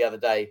penalty the other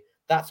day.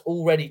 That's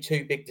already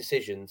two big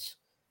decisions.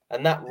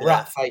 And that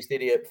rat-faced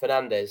idiot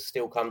Fernandes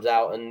still comes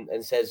out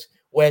and says,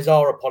 where's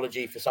our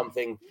apology for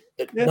something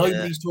that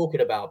nobody's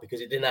talking about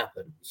because it didn't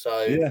happen?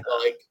 So,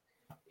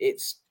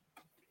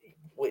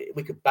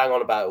 we could bang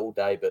on about it all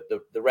day, but the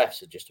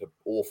refs are just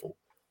awful.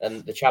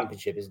 And the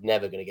Championship is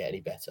never going to get any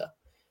better.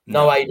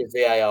 No aid of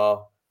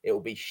VAR. It will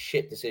be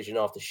shit decision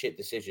after shit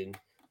decision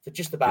for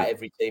just about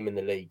every team in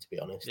the league, to be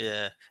honest.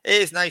 Yeah.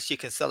 It is nice you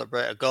can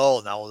celebrate a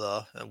goal now,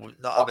 though, and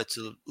not have it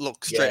to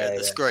look straight at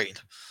the screen.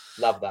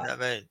 Love that. You know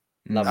what I mean?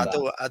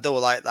 I do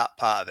like that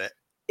part of it.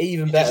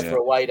 Even better for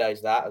away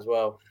days, that as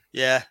well.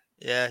 Yeah.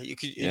 You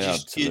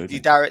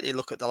directly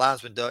look at the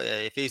linesman, don't you?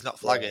 If he's not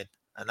flagging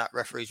and that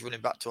referee's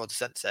running back towards the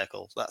centre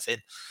circle, that's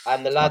in.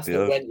 And the lads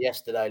that went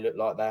yesterday looked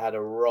like they had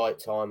a right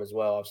time as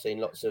well. I've seen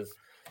lots of.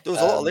 There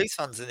was a lot of Leeds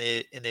fans in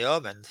the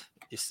home end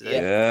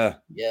yesterday.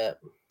 Yeah.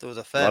 There was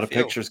a lot of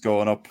pictures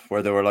going up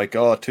where they were like,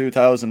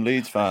 2,000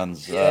 Leeds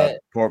fans,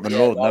 Portman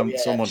Road. And then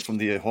someone from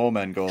the home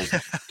end goes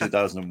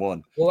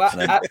 2001. Well,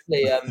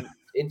 actually,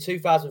 in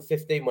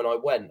 2015, when I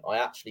went, I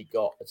actually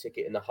got a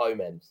ticket in the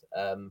home end.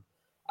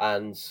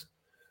 And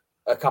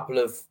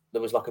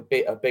there was like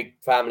a big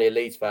family of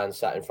Leeds fans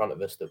sat in front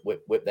of us that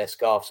whipped their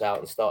scarves out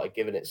and started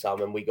giving it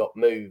some. And we got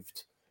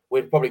moved.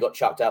 We'd probably got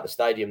chucked out the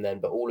stadium then,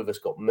 but all of us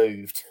got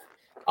moved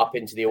up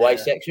into the away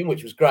section,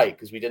 which was great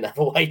because we didn't have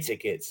away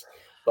tickets.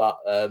 But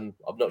I'm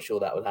not sure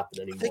that would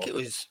happen anymore. I think it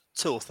was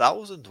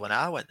 2000 when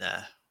I went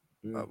there.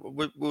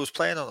 We was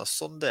playing on a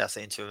Sunday, I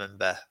seem to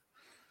remember.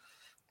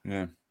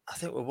 Yeah. I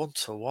think we're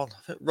 1-1.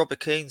 I think Robbie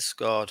Keane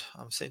scored.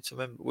 I seem to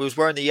remember. We was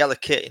wearing the yellow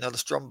kit, the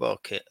Strombo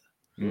kit.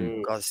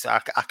 Because I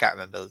can't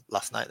remember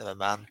last night, though,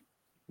 man.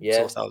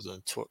 Yeah.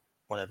 2000,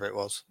 whatever it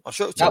was. I'm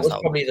sure it was that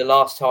was probably the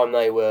last time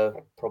they were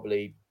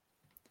probably,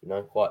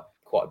 quite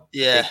big club.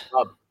 Yeah.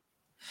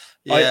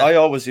 I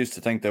always used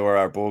to think they were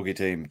our bogey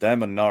team,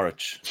 them and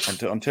Norwich.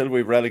 Until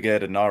we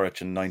relegated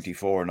Norwich in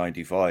 94,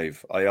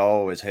 95, I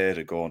always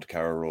hated going to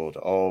Carrow Road.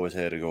 Always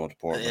hated going to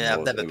Portman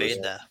Road. I've never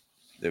been there.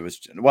 It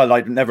was,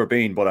 I'd never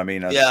been, but I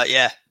mean,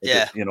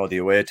 the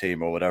away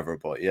team or whatever.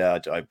 But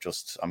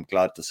I'm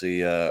glad to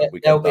see we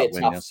they'll got that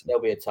win. They'll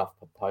be a tough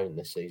opponent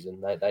this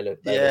season. They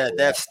look.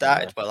 They've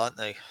started well, aren't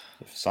they?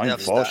 They've signed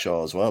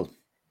Forshaw as well.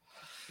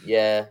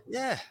 Yeah.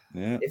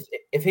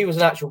 If he was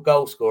an actual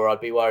goal scorer, I'd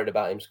be worried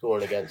about him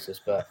scoring against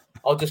us. But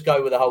I'll just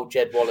go with the whole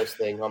Jed Wallace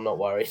thing. I'm not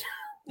worried.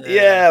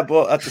 Yeah,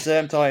 but at the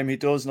same time, he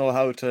does know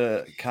how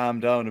to calm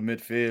down in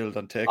midfield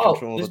and take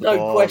control there's of the no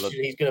ball. question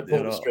and, he's going to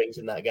pull the strings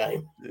in that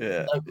game.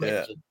 Yeah, No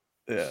question.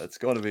 yeah. It's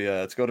going to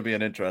be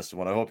an interesting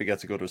one. I hope he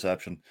gets a good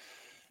reception.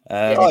 He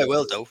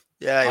will do.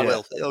 Yeah, he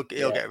will. He'll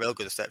get a real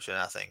good reception,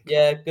 I think.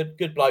 Yeah,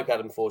 good bloke,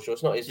 Adam Forshaw.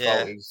 It's not his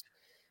fault.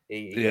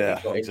 He's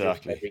got injuries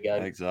every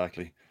game.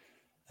 Exactly.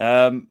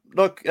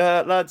 Look,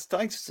 lads,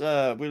 thanks.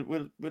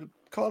 We'll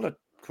call it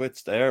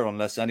quits there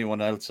unless anyone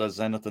else has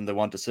anything they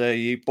want to say.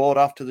 You both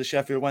after the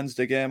Sheffield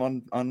Wednesday game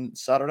on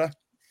Saturday?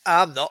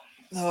 I'm not.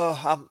 No,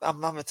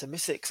 I'm having to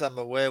miss it because I'm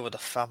away with the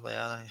family,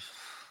 aren't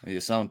I? You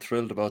sound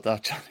thrilled about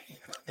that, Johnny.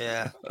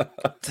 Yeah.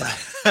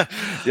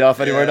 You off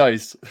anywhere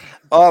nice?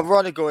 Oh, we're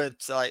only going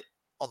to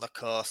on the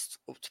coast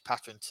up to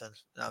Patrington.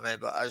 You know what I mean?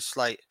 But I just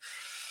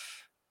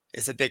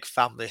it's a big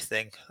family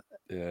thing.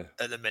 Yeah.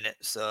 At the minute,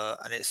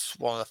 and it's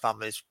one of the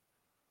family's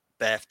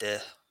birthday.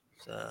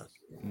 So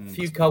a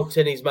few cold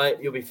tinnies, mate.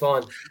 You'll be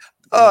fine.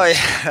 Oh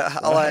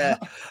yeah,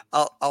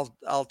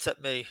 I'll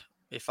take me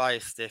fire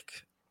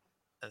stick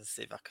and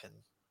see if I can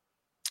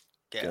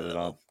get it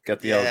on.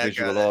 Get the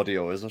visual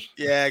audio, is it?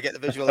 Yeah, get the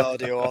visual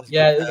audio on.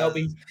 Yeah, that'll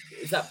be.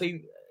 Is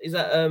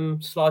that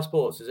Sly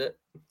Sports? Is it?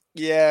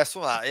 Yeah,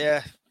 something like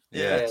that.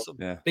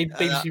 Yeah.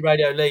 BBC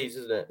Radio Leeds,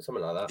 isn't it?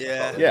 Something like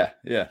that.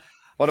 Yeah.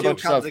 What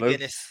about yourself, Lou?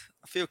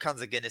 A few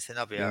cans of Guinness, and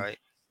I'll be all right.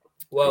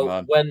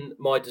 Well, when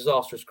my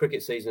disastrous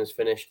cricket season is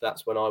finished,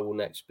 that's when I will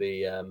next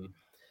be at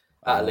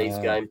a Leeds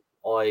game.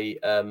 I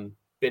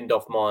binned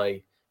off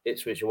my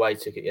Ipswich away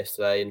ticket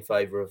yesterday in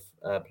favour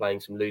of playing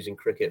some losing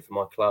cricket for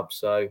my club.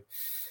 So,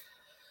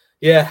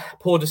 yeah,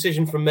 poor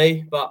decision from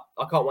me, but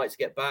I can't wait to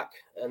get back.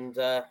 And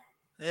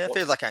it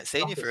feels like I ain't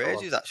seen you for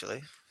ages,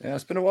 actually. Yeah,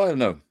 it's been a while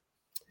now.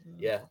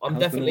 Yeah, I'm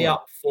definitely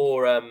up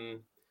for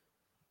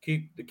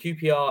the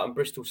QPR and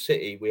Bristol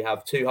City. We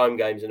have 2 home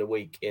games in a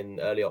week in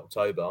early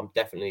October. I'm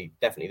definitely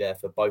there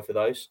for both of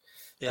those.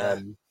 Yeah.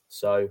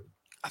 So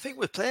I think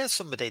we're playing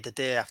somebody the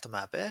day after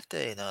my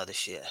birthday,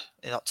 this year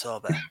in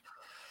October.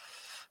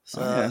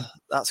 So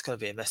that's going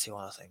to be a messy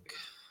one, I think.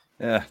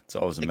 Yeah, it's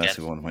always a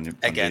messy one when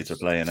Leeds are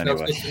playing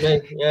anyway.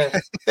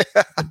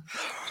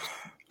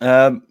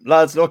 Yeah.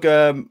 Lads, look,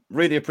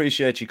 really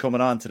appreciate you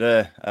coming on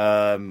today,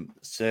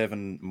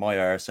 saving my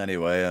arse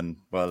anyway. And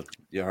well,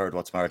 you heard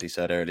what Smarty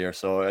said earlier,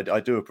 so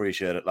I do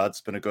appreciate it, lads.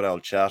 It's been a good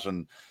old chat,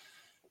 and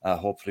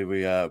hopefully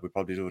we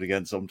probably do it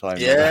again sometime.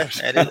 Yeah,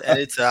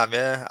 anytime.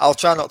 Yeah, I'll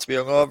try not to be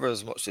hungover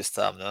as much this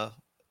time now.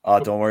 Oh,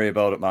 don't worry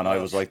about it, man. I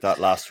was like that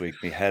last week.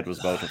 My head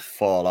was about to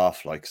fall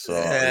off,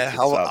 Yeah,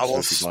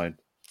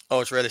 I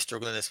was really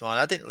struggling this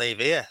morning. I didn't leave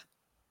here,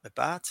 my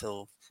bar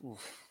till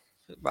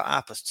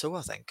about 2:30,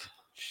 I think.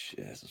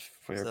 Jesus,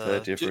 fair play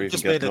to you for even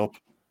getting up.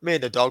 Me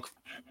and the dog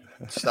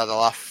just had a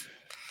laugh.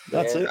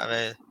 That's it. I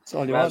mean, that's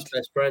all you want.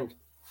 Best friend.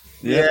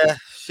 Yeah,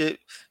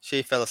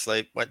 she fell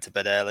asleep, went to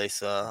bed early,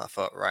 so I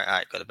thought,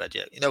 right, go to bed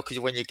yet. Because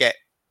when you get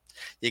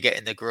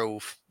in the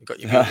groove, you got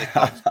your music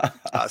on.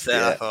 That's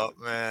it.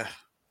 Yeah.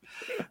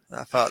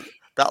 I thought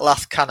that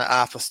last can at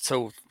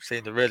 2:30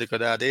 seemed a really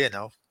good idea.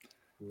 Now.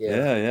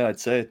 Yeah, I'd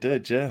say it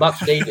did. Yeah,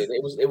 much needed.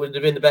 It would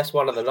have been the best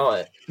one of the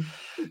night.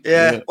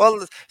 Yeah.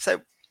 Well,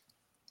 so.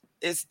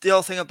 It's the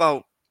whole thing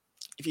about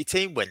if your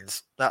team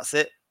wins, that's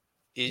it.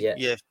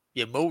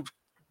 Your mood.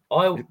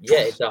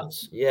 It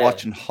does. Yeah,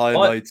 watching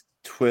highlights,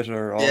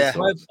 Twitter. I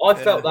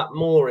felt that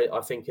more. I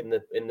think in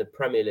the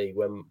Premier League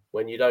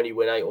when you'd only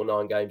win 8 or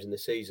 9 games in the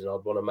season,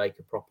 I'd want to make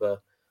a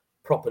proper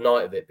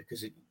night of it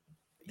because you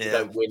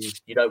don't win.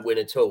 You don't win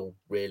at all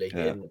really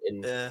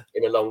in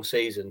a long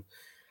season.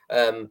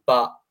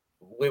 But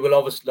we will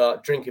obviously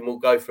drinking will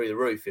go through the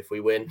roof if we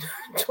win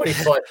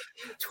 25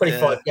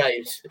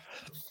 games.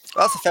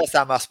 Well, that's the first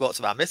time I spoke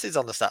to my missus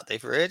on the Saturday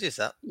for ages.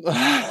 That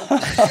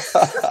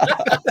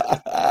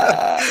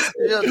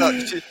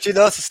she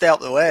knows to stay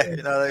out the way.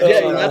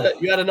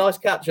 You had a nice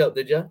catch up,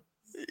 did you?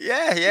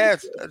 Yeah.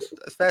 It's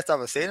the first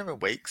time I've seen him in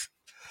weeks.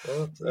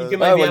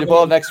 You're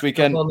ball next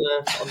weekend on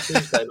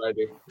Tuesday,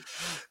 maybe.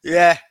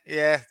 Yeah.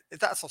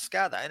 That's on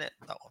Sky, that isn't it?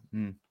 That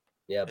one.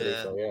 Yeah, I believe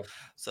so. Yeah.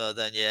 So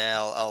then,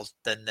 I'll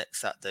then next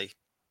Saturday.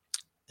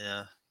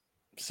 Yeah.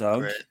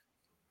 So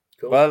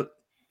cool. Well,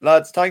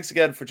 lads, thanks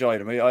again for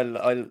joining me.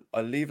 I'll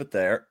leave it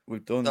there.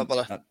 We've done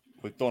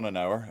an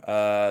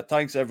hour.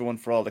 Thanks everyone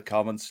for all the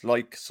comments.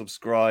 Like,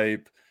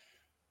 subscribe.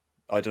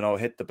 I don't know,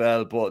 hit the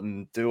bell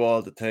button, do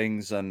all the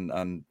things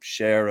and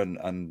share and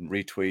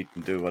retweet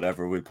and do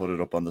whatever. We'll put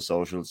it up on the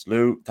socials.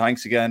 Lou,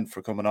 thanks again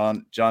for coming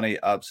on. Johnny,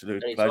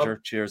 absolute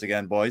pleasure. Cheers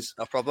again, boys.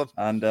 No problem.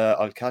 And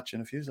I'll catch you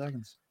in a few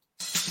seconds.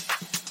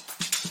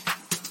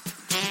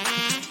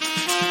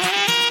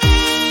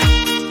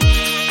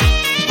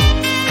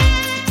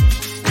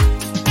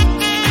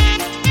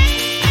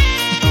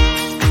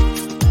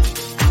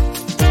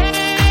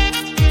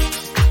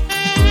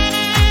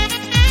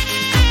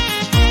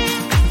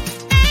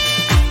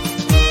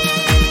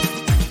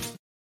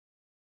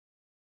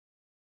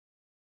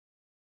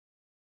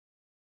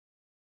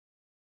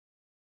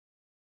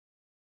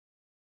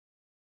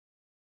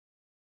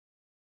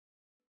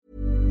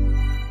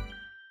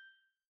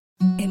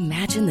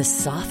 Imagine the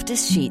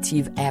softest sheets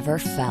you've ever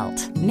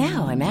felt.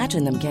 Now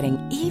imagine them getting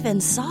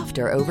even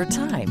softer over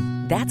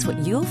time. That's what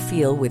you'll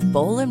feel with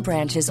Boll &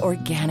 Branch's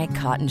organic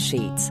cotton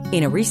sheets.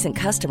 In a recent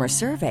customer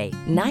survey,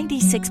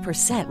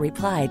 96%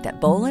 replied that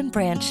Boll &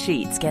 Branch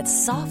sheets get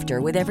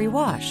softer with every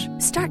wash.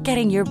 Start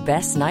getting your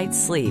best night's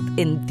sleep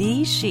in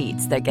these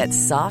sheets that get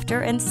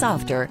softer and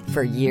softer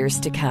for years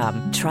to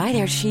come. Try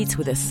their sheets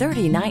with a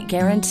 30-night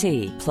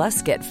guarantee.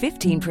 Plus, get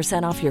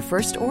 15% off your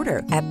first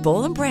order at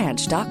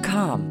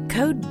bollandbranch.com.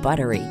 Code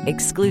BUTTERY.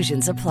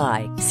 Exclusions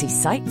apply. See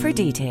site for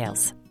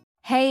details.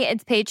 Hey,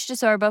 it's Paige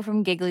DeSorbo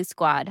from Giggly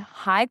Squad.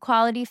 High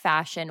quality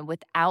fashion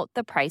without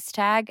the price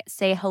tag.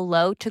 Say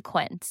hello to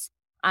Quince.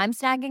 I'm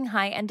snagging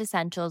high-end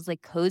essentials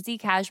like cozy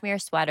cashmere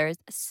sweaters,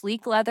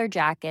 sleek leather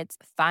jackets,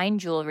 fine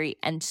jewelry,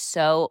 and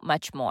so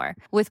much more.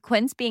 With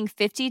Quince being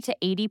 50 to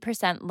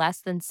 80%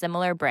 less than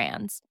similar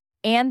brands.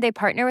 And they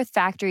partner with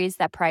factories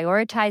that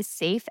prioritize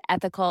safe,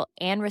 ethical,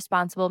 and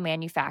responsible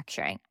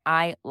manufacturing.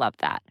 I love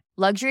that.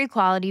 Luxury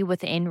quality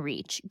within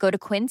reach. Go to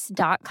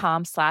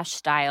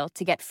quince.com/style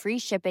to get free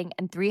shipping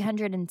and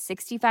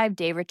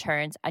 365-day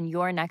returns on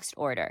your next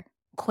order.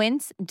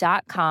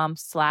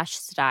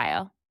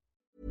 Quince.com/style.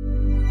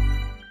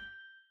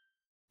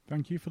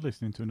 Thank you for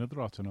listening to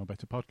another Auto Know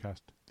Better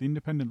podcast, the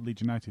independent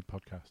Leeds United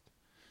podcast.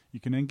 You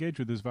can engage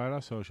with us via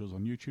our socials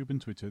on YouTube and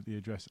Twitter at the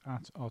address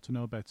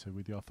 @AutoKnowBetter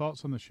with your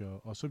thoughts on the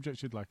show or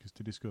subjects you'd like us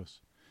to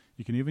discuss.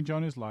 You can even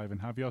join us live and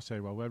have your say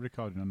while we're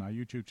recording on our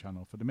YouTube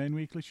channel for the main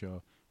weekly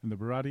show and the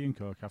Berardi and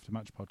Coke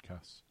Aftermatch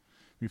podcasts.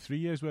 We have 3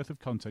 years' worth of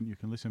content you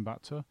can listen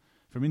back to,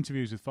 from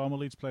interviews with former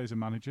Leeds players and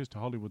managers to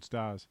Hollywood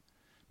stars.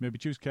 Maybe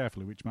choose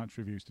carefully which match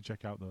reviews to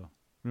check out though.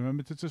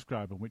 Remember to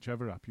subscribe on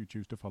whichever app you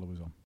choose to follow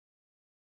us on.